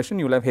this expression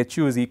you will have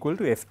HU is equal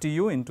to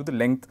FTU into the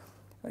length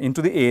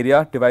into the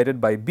area divided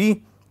by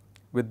B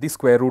with the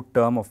square root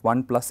term of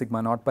 1 plus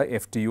sigma naught by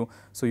FTU.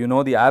 So, you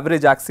know the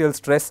average axial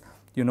stress,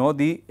 you know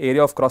the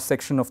area of cross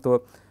section of the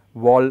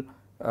wall,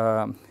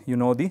 you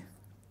know the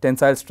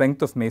tensile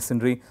strength of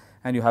masonry,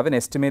 and you have an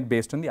estimate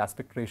based on the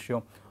aspect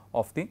ratio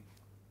of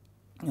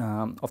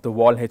the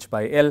wall H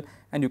by L,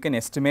 and you can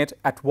estimate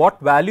at what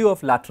value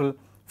of lateral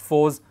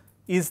force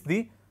is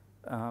the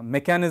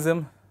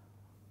mechanism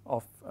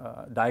of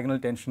diagonal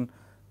tension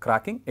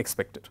cracking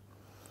expected.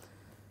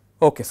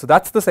 Okay, so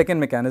that is the second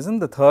mechanism.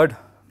 The third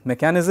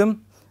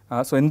mechanism,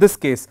 so in this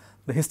case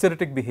the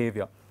hysteretic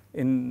behavior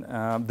in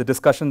the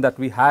discussion that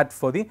we had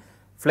for the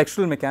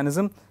flexural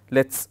mechanism,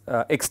 let us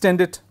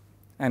extend it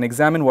and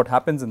examine what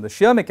happens in the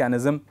shear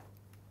mechanism.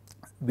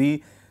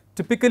 We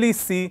typically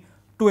see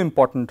two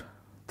important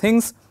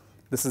things.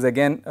 This is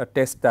again a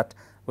test that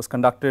was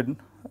conducted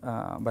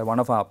by one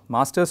of our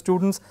master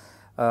students.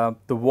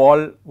 The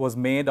wall was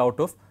made out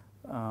of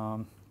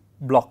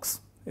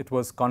blocks, it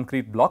was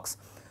concrete blocks.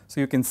 So,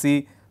 you can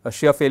see a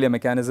shear failure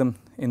mechanism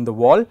in the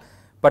wall,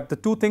 but the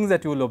two things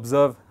that you will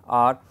observe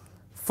are,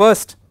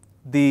 first,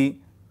 the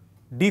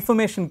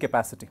deformation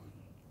capacity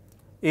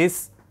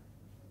is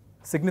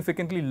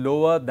significantly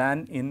lower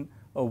than in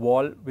a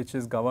wall which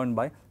is governed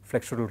by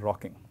flexural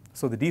rocking.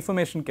 So, the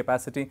deformation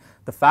capacity,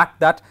 the fact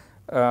that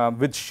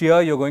with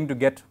shear you are going to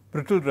get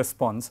brittle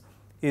response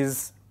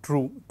is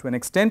true to an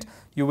extent.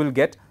 You will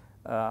get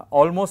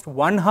almost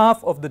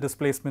 1/2 of the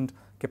displacement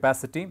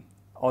capacity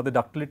or the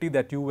ductility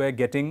that you were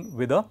getting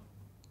with a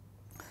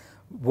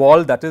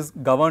wall that is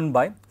governed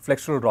by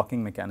flexural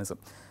rocking mechanism.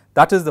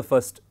 That is the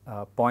first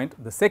point.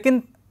 The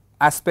second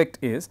aspect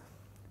is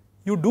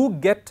you do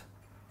get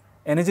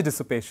energy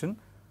dissipation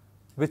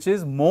which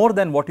is more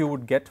than what you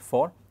would get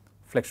for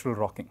flexural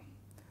rocking.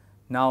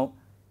 Now,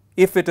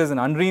 if it is an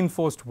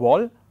unreinforced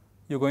wall,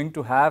 you are going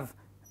to have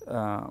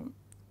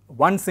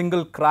one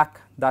single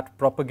crack that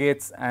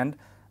propagates and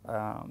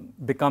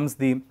becomes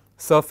the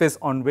surface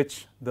on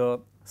which the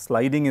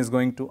sliding is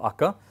going to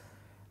occur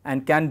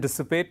and can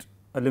dissipate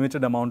a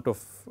limited amount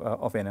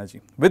of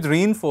energy. With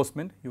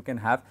reinforcement, you can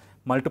have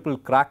multiple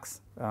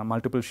cracks,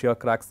 multiple shear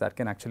cracks that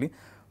can actually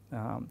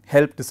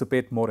help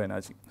dissipate more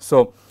energy.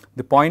 So,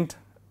 the point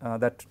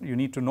that you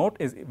need to note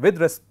is, with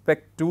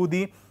respect to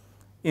the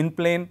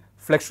in-plane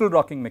flexural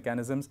rocking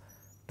mechanisms,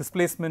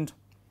 displacement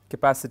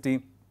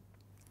capacity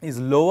is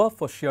lower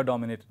for shear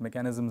dominated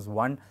mechanisms.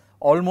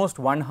 Almost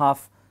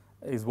 1/2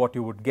 is what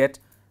you would get,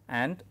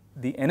 and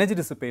the energy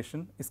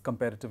dissipation is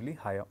comparatively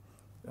higher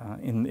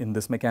in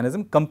this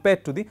mechanism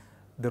compared to the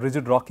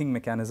rigid rocking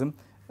mechanism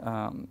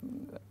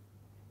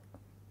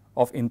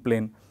of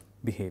in-plane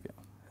behavior.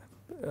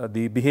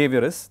 The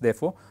behavior is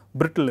therefore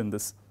brittle in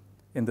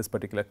this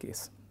particular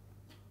case.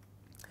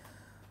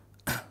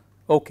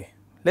 Okay,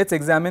 let us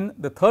examine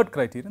the third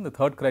criterion. The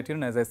third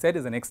criterion, as I said,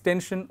 is an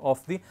extension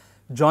of the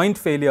joint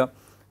failure,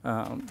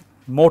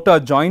 motor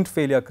joint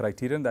failure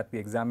criterion that we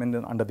examined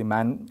under the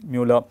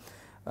Mann-Muller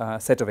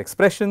set of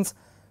expressions.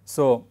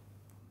 So,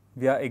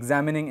 we are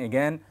examining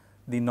again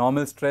the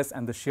normal stress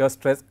and the shear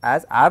stress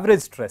as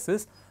average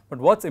stresses, but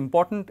what is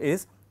important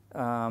is,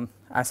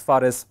 as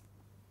far as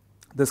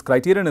this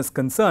criterion is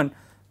concerned,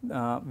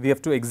 we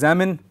have to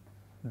examine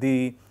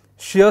the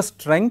shear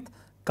strength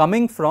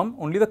coming from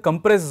only the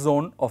compressed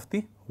zone of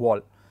the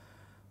wall,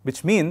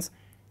 which means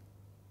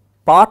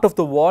part of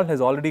the wall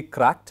has already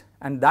cracked,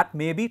 and that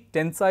may be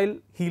tensile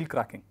heel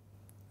cracking,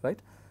 right.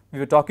 We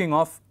were talking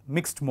of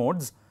mixed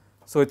modes.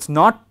 So, it is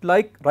not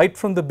like right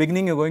from the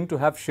beginning you are going to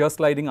have shear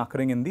sliding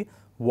occurring in the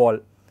wall.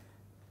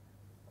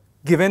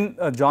 Given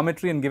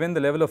geometry and given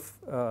the level of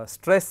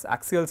stress,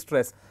 axial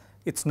stress,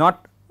 it is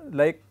not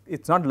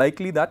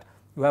likely that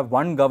you have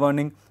one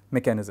governing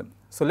mechanism.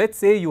 So, let us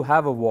say you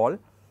have a wall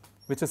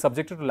which is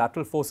subjected to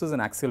lateral forces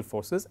and axial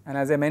forces, and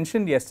as I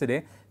mentioned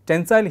yesterday,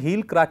 tensile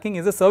heel cracking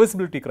is a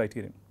serviceability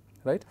criterion,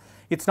 right.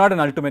 It is not an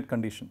ultimate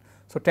condition.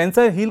 So,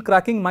 tensile heel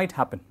cracking might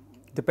happen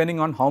depending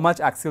on how much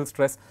axial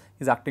stress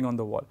is acting on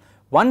the wall.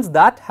 Once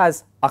that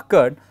has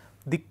occurred,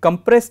 the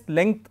compressed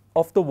length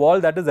of the wall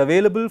that is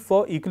available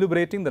for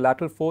equilibrating the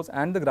lateral force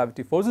and the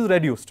gravity force is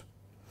reduced.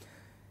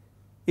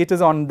 It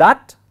is on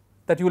that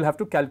you will have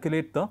to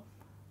calculate the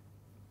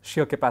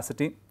shear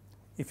capacity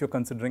if you are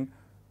considering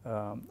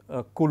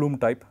a Coulomb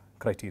type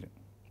criterion,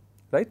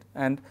 right.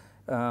 And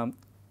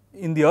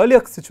in the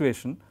earlier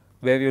situation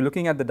where you are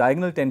looking at the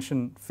diagonal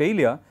tension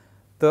failure,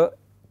 the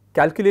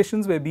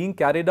calculations were being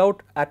carried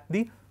out at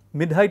the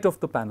mid height of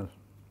the panel,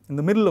 in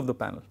the middle of the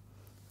panel.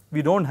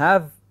 We do not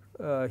have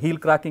heel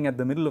cracking at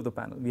the middle of the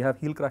panel, we have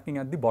heel cracking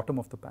at the bottom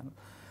of the panel.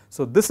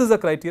 So, this is a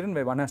criterion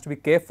where one has to be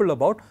careful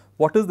about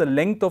what is the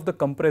length of the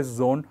compressed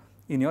zone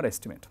in your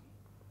estimate.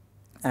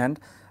 And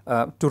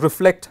to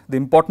reflect the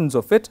importance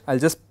of it, I will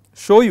just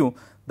show you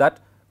that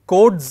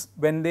codes,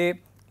 when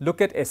they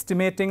look at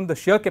estimating the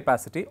shear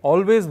capacity,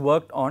 always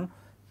work on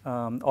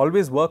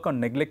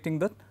neglecting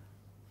the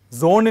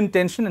zone in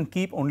tension and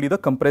keep only the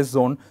compressed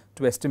zone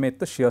to estimate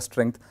the shear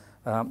strength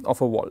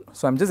of a wall.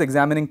 So, I am just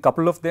examining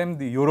couple of them,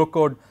 the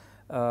Eurocode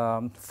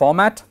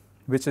format,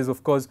 which is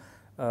of course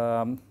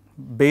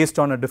based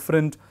on a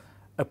different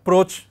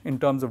approach in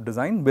terms of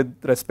design with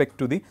respect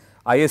to the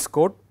IS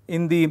code.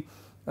 In the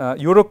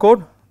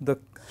Eurocode, the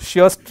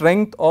shear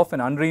strength of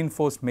an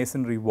unreinforced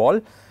masonry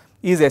wall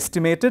is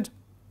estimated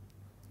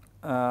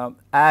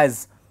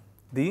as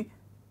the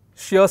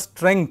shear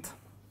strength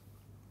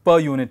per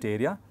unit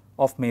area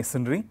of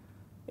masonry.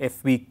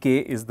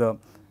 FVK is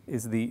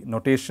the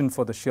notation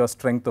for the shear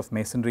strength of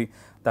masonry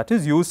that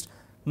is used,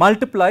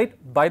 multiplied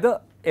by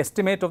the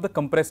estimate of the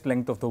compressed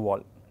length of the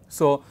wall.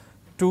 So,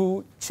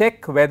 to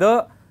check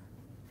whether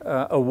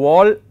a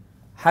wall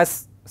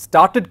has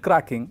started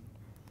cracking,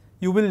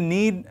 you will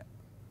need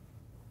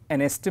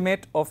an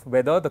estimate of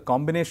whether the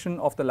combination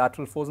of the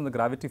lateral force and the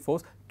gravity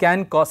force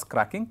can cause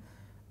cracking,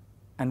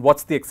 and what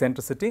is the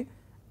eccentricity,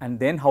 and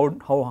then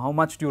how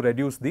much do you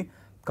reduce the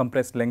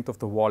compressed length of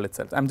the wall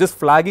itself. I am just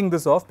flagging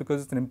this off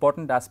because it is an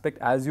important aspect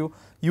as you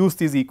use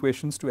these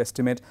equations to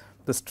estimate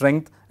the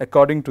strength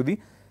according to the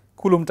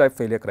Coulomb type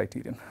failure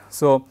criterion.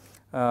 So,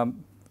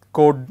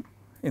 code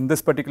in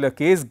this particular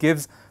case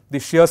gives the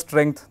shear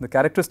strength, the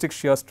characteristic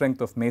shear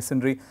strength of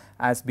masonry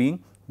as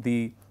being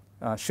the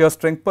shear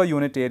strength per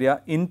unit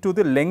area into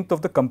the length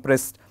of the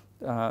compressed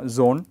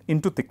zone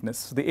into thickness,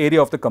 so the area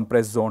of the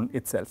compressed zone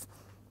itself.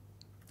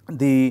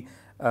 The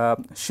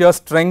shear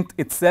strength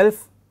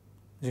itself,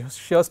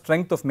 shear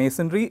strength of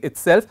masonry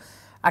itself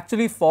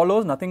actually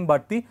follows nothing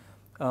but the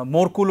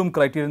Moore-Coulomb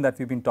criterion that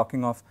we have been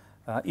talking of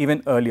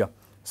even earlier.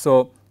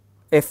 So,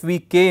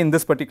 FVK in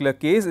this particular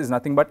case is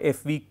nothing but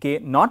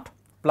FVK naught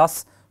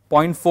plus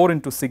 0.4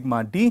 into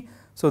sigma d.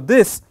 So,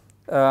 this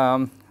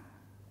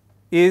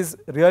is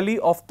really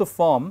of the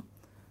form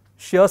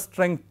shear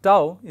strength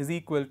tau is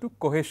equal to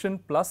cohesion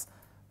plus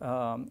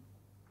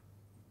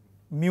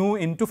mu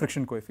into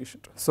friction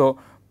coefficient. So,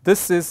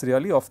 this is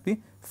really of the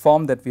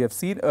form that we have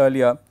seen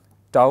earlier,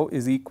 tau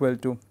is equal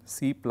to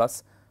C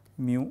plus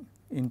mu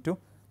into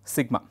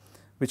sigma,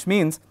 which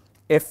means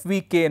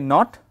FVK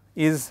naught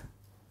is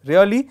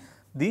really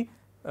the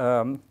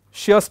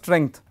shear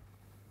strength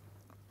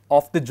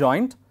of the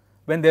joint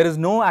when there is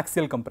no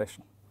axial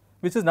compression,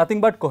 which is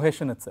nothing but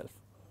cohesion itself,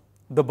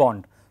 the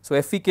bond. So,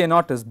 FVK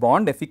naught is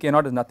bond, FVK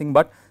naught is nothing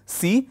but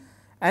C,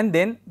 and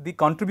then the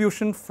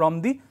contribution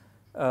from the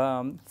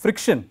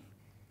friction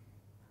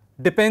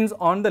depends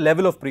on the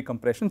level of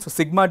precompression. So,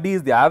 sigma d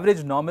is the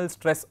average normal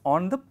stress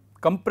on the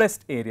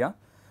compressed area.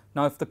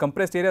 Now, if the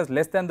compressed area is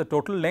less than the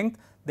total length,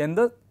 then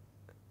the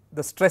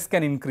stress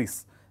can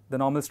increase, the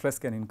normal stress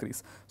can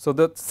increase. So,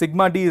 the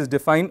sigma d is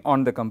defined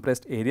on the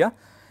compressed area,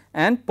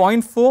 and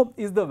 0.4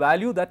 is the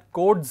value that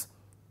codes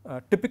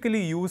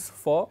typically use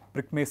for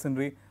brick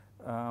masonry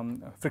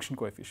friction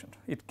coefficient.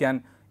 It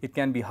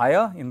can be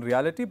higher in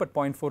reality, but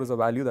 0.4 is a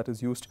value that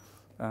is used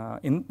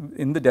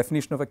in the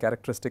definition of a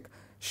characteristic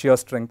shear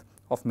strength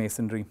of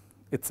masonry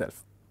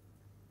itself.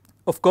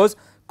 Of course,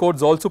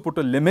 codes also put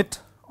a limit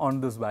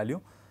on this value,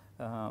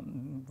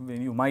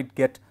 when you might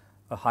get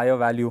a higher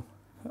value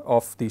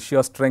of the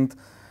shear strength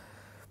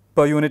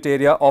per unit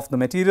area of the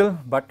material,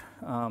 but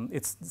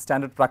it is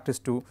standard practice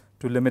to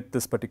limit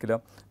this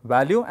particular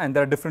value, and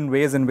there are different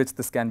ways in which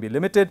this can be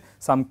limited.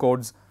 Some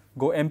codes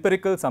go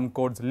empirical, some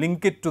codes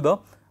link it to the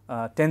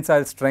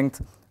tensile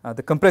strength,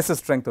 the compressive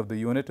strength of the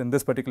unit. In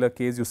this particular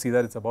case, you see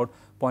that it is about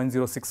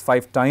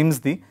 0.065 times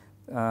the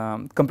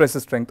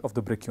compressive strength of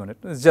the brick unit.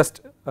 It's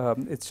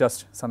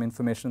just some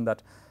information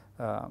that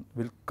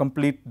will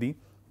complete the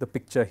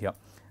picture here.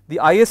 The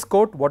IS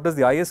code, what does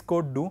the IS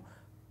code do?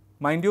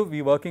 Mind you,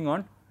 we are working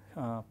on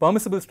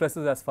permissible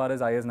stresses as far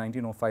as IS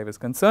 1905 is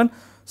concerned.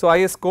 So,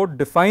 IS code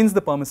defines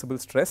the permissible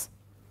stress,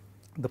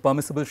 the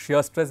permissible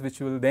shear stress, which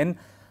you will then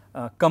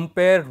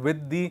compare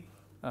with the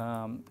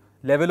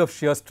level of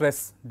shear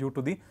stress due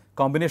to the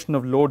combination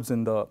of loads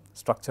in the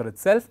structure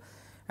itself,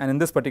 and in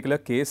this particular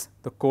case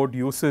the code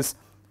uses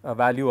a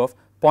value of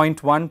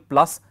 0.1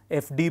 plus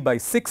Fd by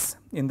 6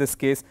 in this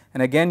case,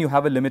 and again you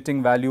have a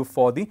limiting value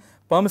for the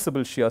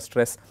permissible shear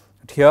stress.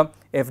 But here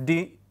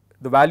Fd,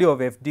 the value of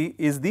Fd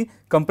is the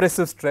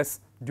compressive stress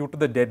due to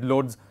the dead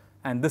loads,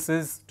 and this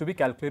is to be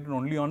calculated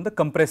only on the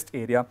compressed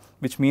area,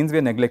 which means we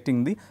are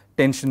neglecting the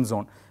tension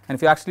zone. And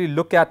if you actually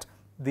look at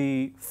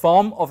the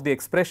form of the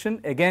expression,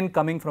 again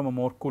coming from a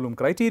Moore-Coulomb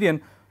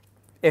criterion,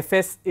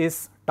 Fs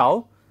is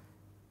tau,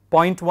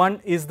 0.1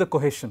 is the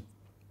cohesion.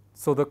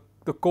 So,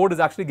 the code is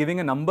actually giving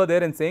a number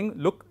there and saying,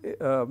 look,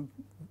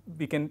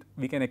 we can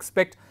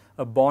expect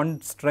a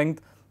bond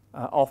strength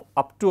of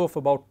up to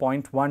about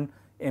 0.1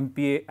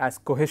 MPa as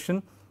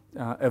cohesion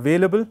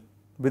available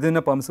within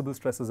a permissible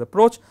stresses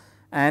approach,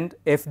 and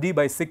Fd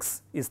by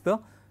 6 is the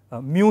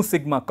mu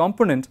sigma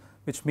component,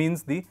 which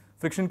means the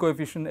friction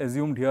coefficient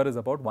assumed here is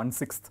about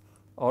 1/6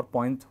 or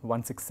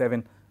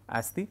 0.167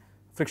 as the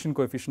friction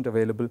coefficient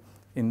available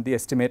in the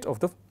estimate of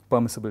the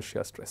permissible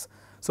shear stress.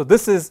 So,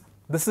 this is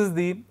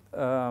the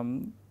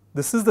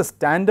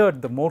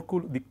standard,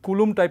 the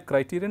Coulomb type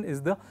criterion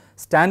is the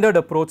standard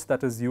approach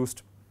that is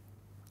used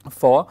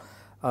for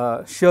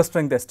shear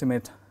strength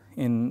estimate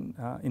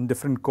in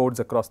different codes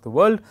across the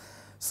world.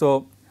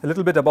 So, a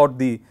little bit about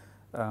the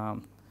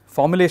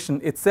formulation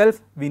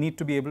itself, we need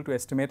to be able to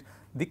estimate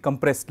the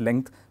compressed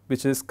length,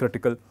 which is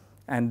critical,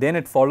 and then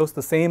it follows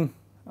the same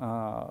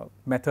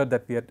method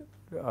that we had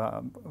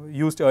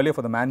used earlier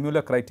for the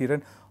Mann-Muller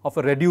criterion of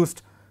a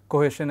reduced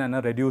cohesion and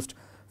a reduced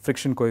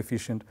friction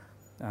coefficient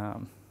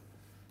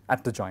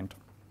at the joint.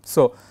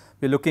 So,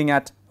 we are looking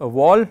at a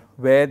wall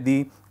where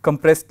the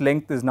compressed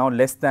length is now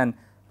less than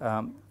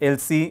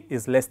LC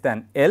is less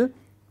than L,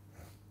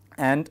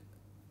 and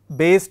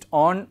based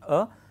on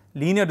a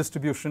linear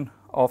distribution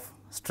of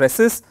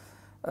stresses,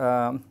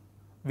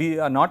 we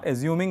are not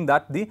assuming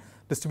that the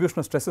distribution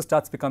of stresses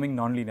starts becoming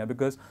nonlinear,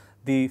 because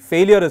the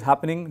failure is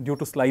happening due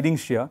to sliding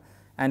shear,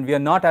 and we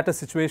are not at a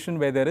situation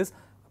where there is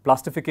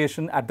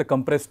plastification at the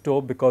compressed toe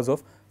because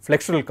of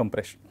flexural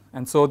compression.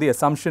 And so, the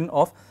assumption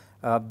of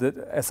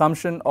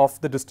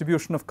the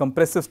distribution of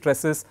compressive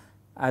stresses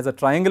as a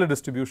triangular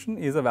distribution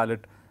is a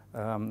valid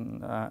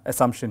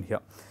assumption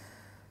here.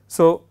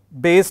 So,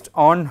 based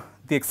on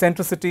the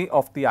eccentricity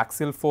of the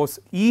axial force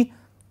E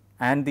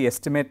and the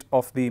estimate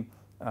of the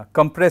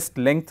compressed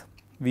length,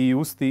 we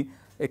use the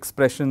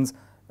expressions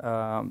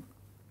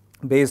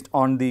based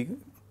on the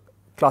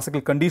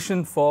classical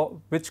condition for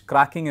which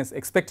cracking is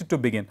expected to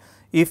begin.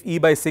 If E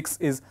by 6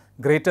 is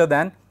greater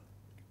than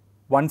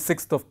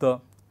 1/6 of the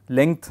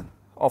length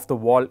of the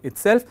wall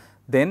itself,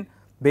 then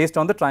based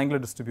on the triangular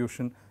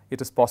distribution,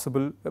 it is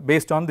possible,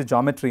 based on the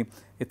geometry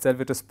itself,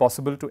 it is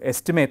possible to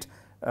estimate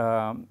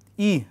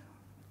E,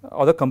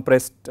 or the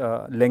compressed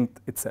length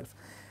itself.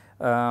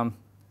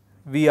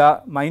 We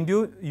are, mind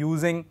you,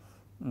 using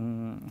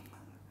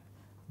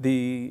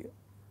the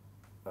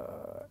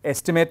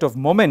estimate of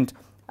moment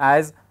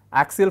as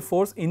axial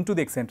force into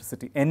the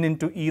eccentricity, n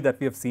into E, that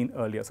we have seen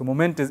earlier. So,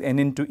 moment is n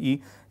into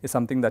E is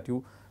something that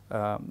you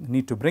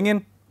need to bring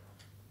in.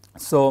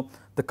 So,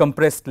 the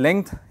compressed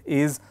length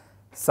is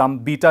some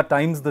beta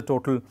times the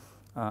total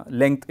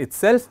length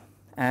itself,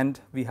 and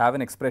we have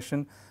an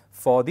expression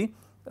for the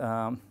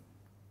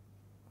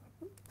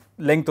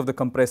length of the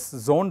compressed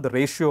zone, the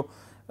ratio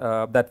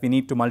that we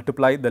need to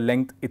multiply the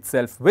length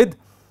itself with,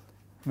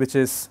 which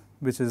is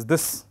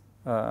this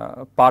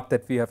part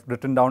that we have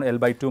written down, L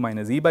by 2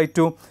 minus E by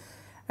 2,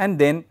 and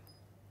then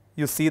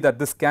you see that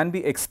this can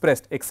be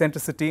expressed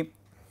eccentricity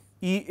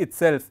E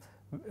itself,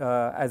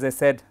 as I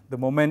said, the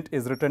moment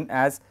is written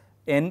as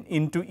n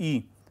into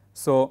E.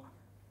 So,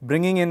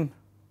 bringing in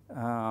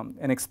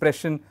an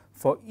expression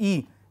for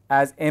E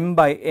as m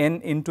by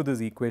n into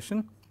this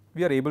equation,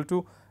 we are able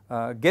to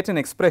get an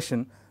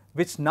expression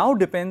which now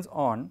depends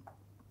on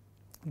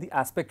the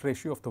aspect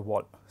ratio of the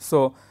wall.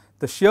 So,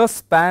 the shear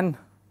span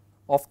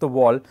of the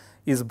wall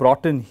is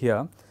brought in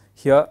here.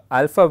 Here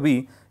alpha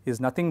v is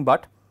nothing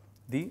but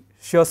the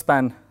shear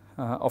span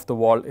of the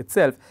wall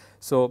itself.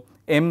 So,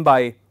 m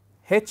by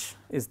h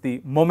is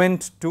the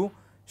moment to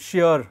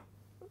shear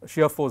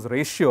force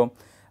ratio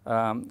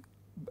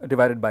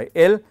divided by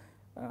L.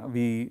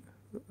 We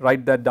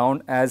write that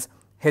down as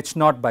h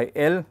naught by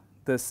L,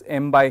 this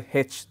m by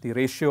h, the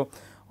ratio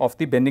of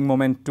the bending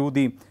moment to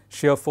the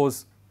shear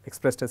force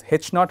expressed as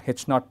h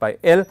naught by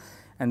L,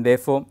 and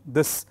therefore,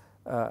 this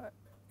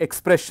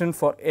expression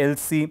for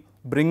LC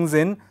brings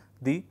in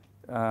the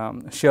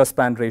shear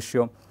span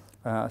ratio,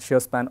 shear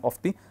span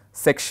of the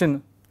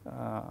section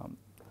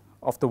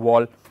of the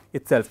wall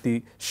itself,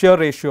 the shear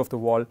ratio of the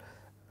wall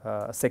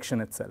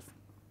section itself.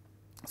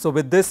 So,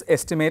 with this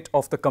estimate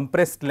of the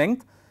compressed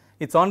length,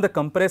 it is on the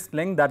compressed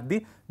length that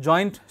the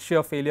joint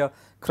shear failure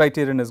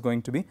criterion is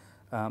going to be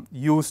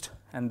used,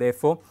 and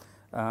therefore,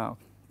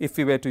 if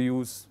we were to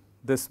use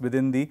this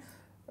within the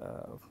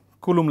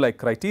Coulomb like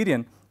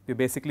criterion, we are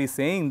basically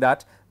saying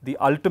that the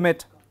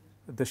ultimate,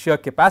 the shear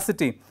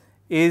capacity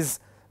is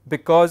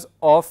because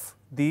of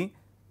the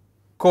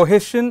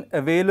cohesion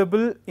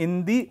available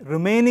in the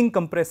remaining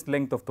compressed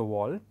length of the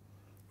wall.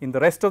 In the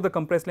rest of the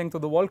compressed length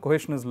of the wall,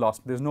 cohesion is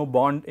lost, there is no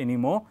bond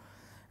anymore,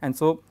 and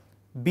so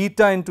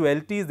beta into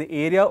LT is the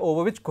area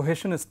over which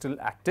cohesion is still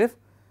active,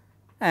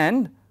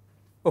 and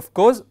of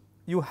course,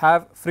 you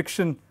have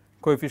friction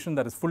coefficient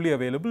that is fully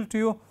available to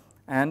you,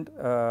 and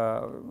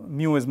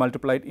mu is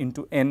multiplied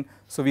into n.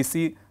 So, we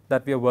see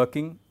that we are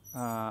working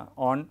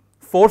on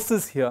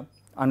forces here,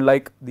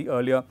 unlike the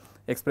earlier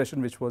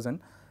expression which was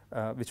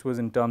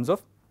in terms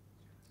of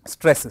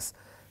stresses.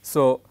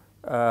 So,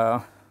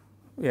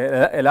 we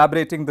are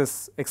elaborating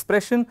this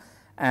expression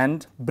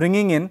and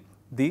bringing in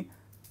the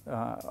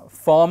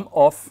form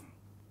of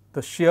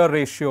the shear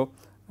ratio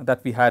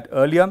that we had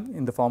earlier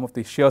in the form of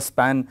the shear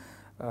span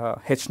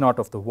h naught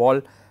of the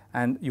wall,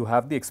 and you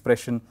have the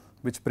expression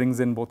which brings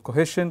in both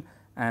cohesion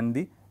and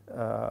the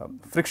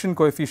friction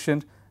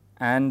coefficient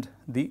and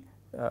the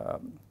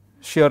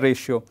shear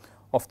ratio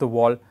of the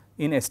wall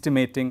in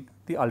estimating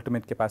the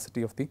ultimate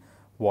capacity of the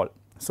wall.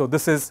 So,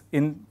 this is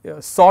in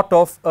sort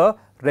of a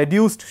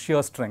reduced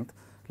shear strength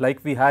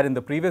like we had in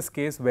the previous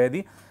case, where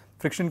the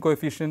friction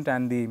coefficient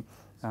and the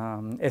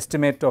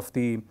estimate of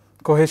the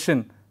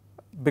cohesion,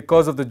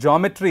 because of the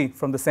geometry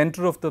from the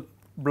center of the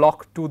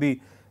block to the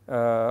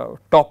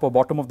top or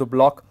bottom of the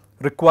block,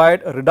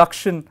 required a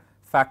reduction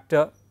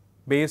factor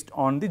based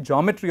on the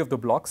geometry of the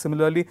block.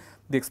 Similarly,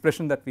 the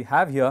expression that we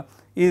have here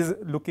is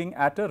looking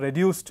at a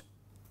reduced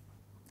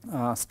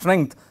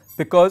strength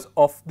because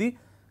of the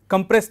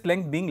compressed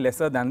length being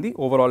lesser than the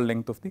overall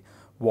length of the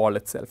wall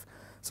itself.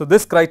 So,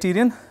 this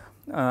criterion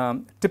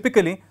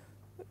typically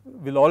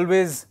will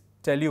always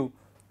tell you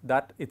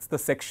that it is the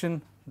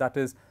section that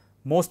is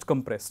most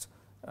compressed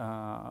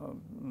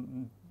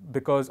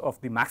because of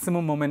the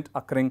maximum moment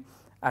occurring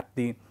at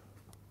the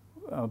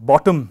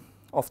bottom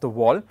of the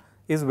wall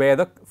is where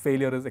the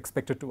failure is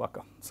expected to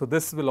occur. So,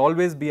 this will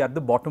always be at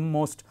the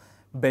bottommost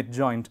bed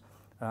joint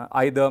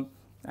either,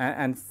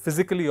 and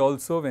physically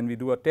also when we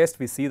do a test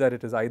we see that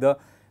it is either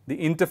the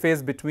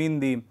interface between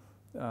the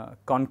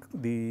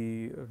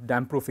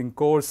damp proofing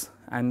cores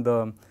and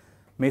the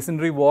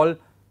masonry wall,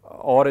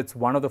 or it is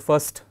one of the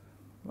first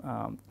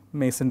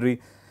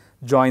masonry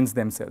joints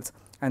themselves.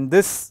 And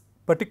this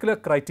particular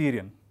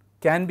criterion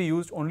can be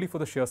used only for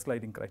the shear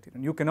sliding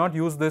criterion. You cannot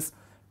use this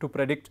to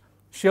predict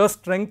shear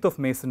strength of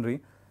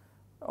masonry,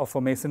 of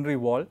a masonry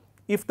wall,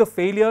 if the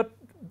failure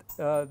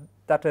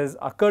that has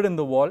occurred in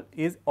the wall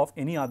is of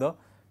any other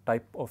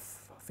type of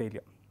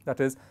failure.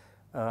 That is,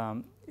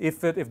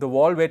 if the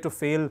wall were to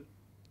fail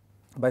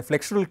by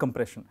flexural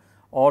compression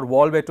or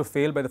wall were to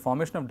fail by the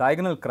formation of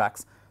diagonal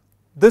cracks,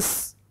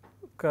 this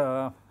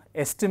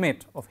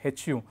estimate of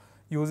HU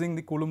using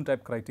the Coulomb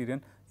type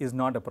criterion is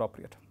not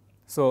appropriate.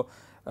 So,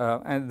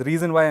 and the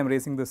reason why I am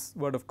raising this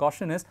word of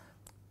caution is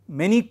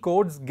many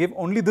codes give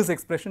only this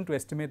expression to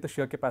estimate the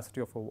shear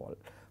capacity of a wall,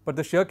 but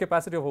the shear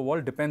capacity of a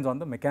wall depends on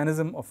the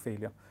mechanism of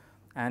failure,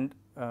 and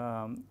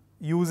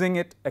using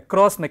it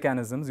across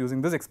mechanisms,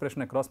 using this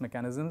expression across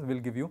mechanisms will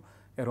give you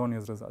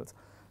erroneous results.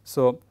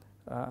 So,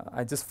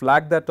 I just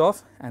flag that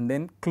off and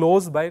then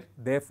close by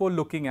therefore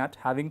looking at,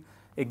 having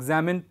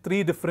examined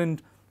 3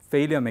 different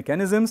failure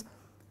mechanisms,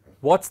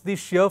 what is the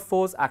shear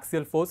force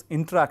axial force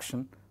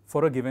interaction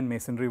for a given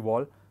masonry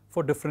wall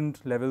for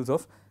different levels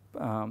of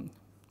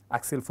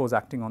axial force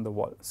acting on the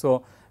wall.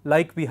 So,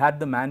 like we had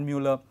the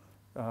Mann-Muller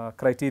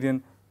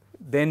criterion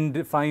then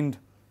defined,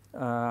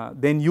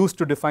 then used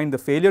to define the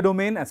failure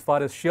domain as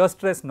far as shear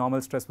stress,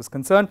 normal stress was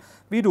concerned,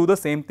 we do the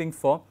same thing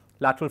for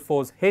lateral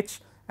force H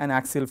and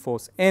axial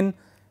force N,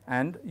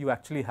 and you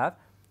actually have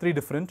 3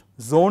 different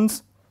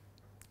zones: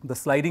 the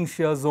sliding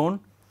shear zone,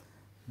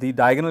 the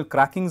diagonal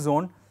cracking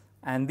zone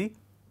and the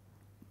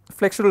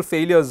flexural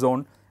failure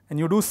zone. And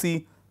you do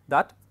see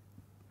that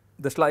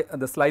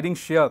the sliding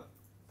shear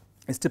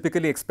is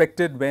typically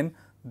expected when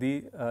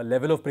the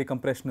level of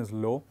precompression is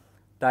low.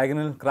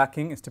 Diagonal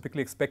cracking is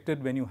typically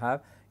expected when you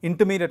have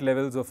intermediate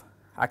levels of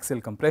axial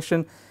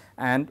compression,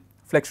 and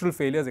flexural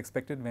failure is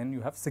expected when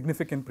you have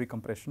significant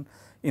precompression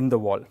in the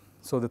wall.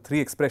 So, the 3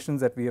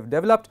 expressions that we have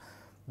developed,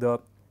 the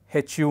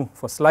HU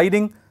for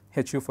sliding,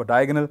 HU for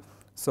diagonal.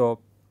 So,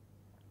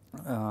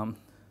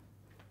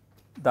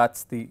 that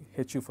is the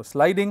HU for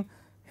sliding,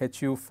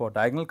 HU for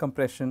diagonal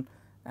compression,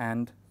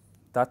 and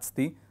that is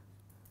the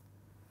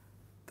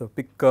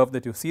big curve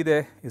that you see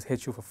there is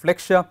HU for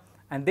flexure,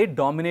 and they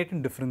dominate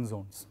in different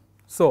zones.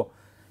 So,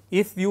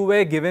 if you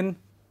were given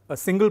a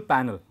single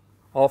panel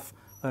of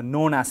a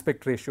known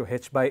aspect ratio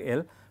H by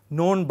L,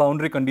 known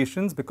boundary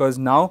conditions, because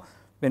now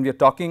when we are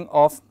talking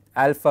of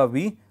alpha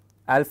V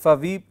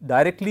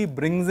directly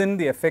brings in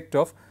the effect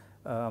of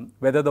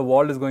whether the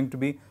wall is going to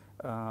be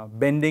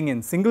bending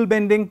in single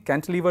bending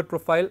cantilevered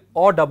profile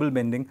or double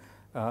bending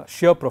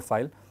shear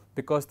profile,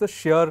 because the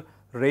shear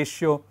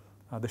ratio,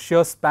 the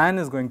shear span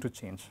is going to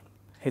change.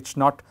 H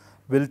naught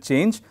will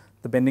change,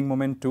 the bending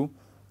moment to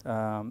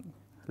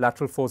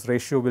lateral force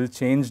ratio will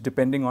change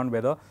depending on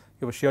whether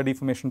you have a shear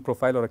deformation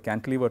profile or a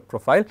cantilevered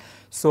profile.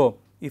 So,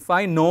 if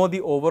I know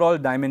the overall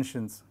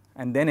dimensions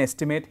and then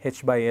estimate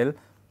H by L,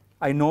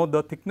 I know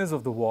the thickness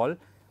of the wall,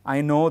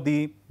 I know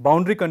the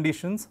boundary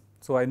conditions.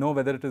 So, I know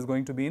whether it is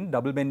going to be in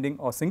double bending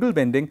or single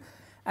bending,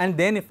 and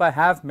then if I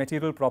have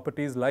material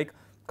properties like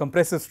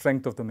compressive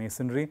strength of the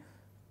masonry,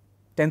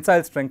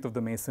 tensile strength of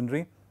the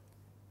masonry,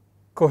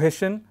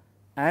 cohesion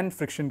and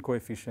friction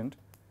coefficient,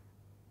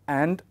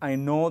 and I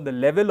know the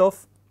level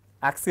of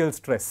axial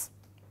stress,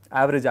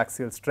 average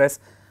axial stress,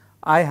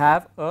 I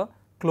have a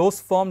close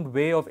formed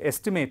way of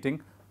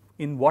estimating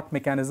in what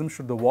mechanism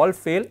should the wall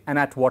fail and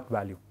at what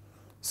value.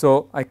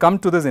 So, I come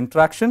to this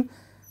interaction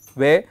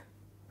where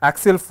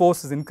axial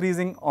force is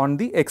increasing on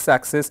the x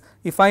axis.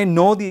 If I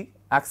know the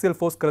axial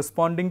force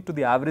corresponding to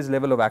the average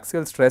level of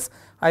axial stress,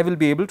 I will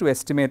be able to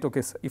estimate,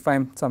 okay, so if I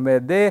am somewhere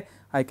there,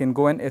 I can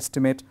go and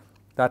estimate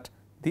that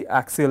the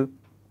axial,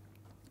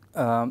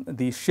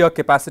 the shear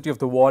capacity of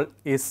the wall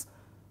is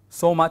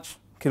so much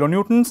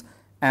kilonewtons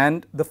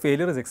and the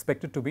failure is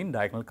expected to be in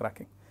diagonal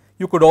cracking.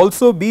 You could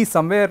also be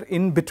somewhere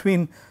in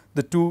between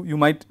the two, you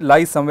might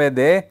lie somewhere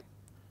there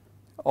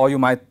or you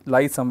might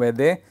lie somewhere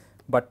there,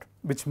 but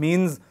which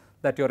means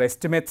that your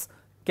estimates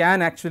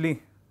can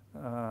actually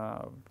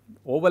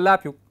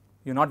overlap. You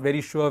are not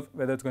very sure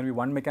whether it is going to be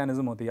one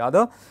mechanism or the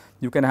other.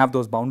 You can have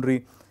those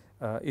boundary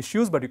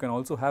issues, but you can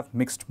also have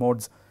mixed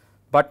modes.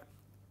 But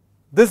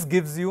this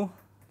gives you,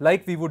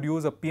 like we would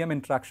use a PM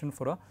interaction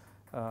for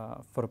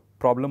a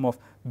problem of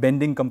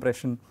bending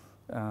compression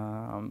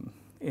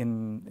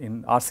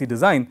in RC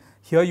design,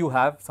 here you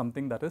have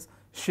something that is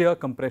shear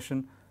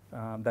compression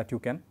that you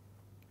can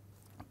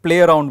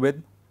play around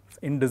with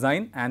in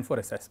design and for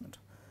assessment.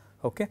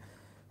 Okay.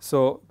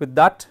 So, with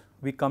that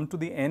we come to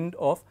the end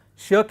of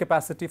shear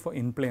capacity for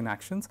in-plane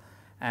actions,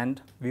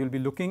 and we will be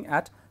looking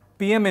at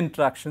PM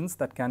interactions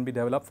that can be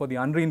developed for the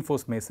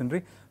unreinforced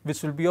masonry,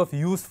 which will be of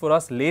use for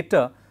us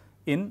later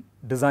in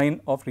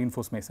design of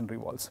reinforced masonry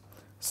walls.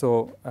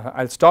 So,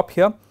 I will stop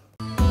here.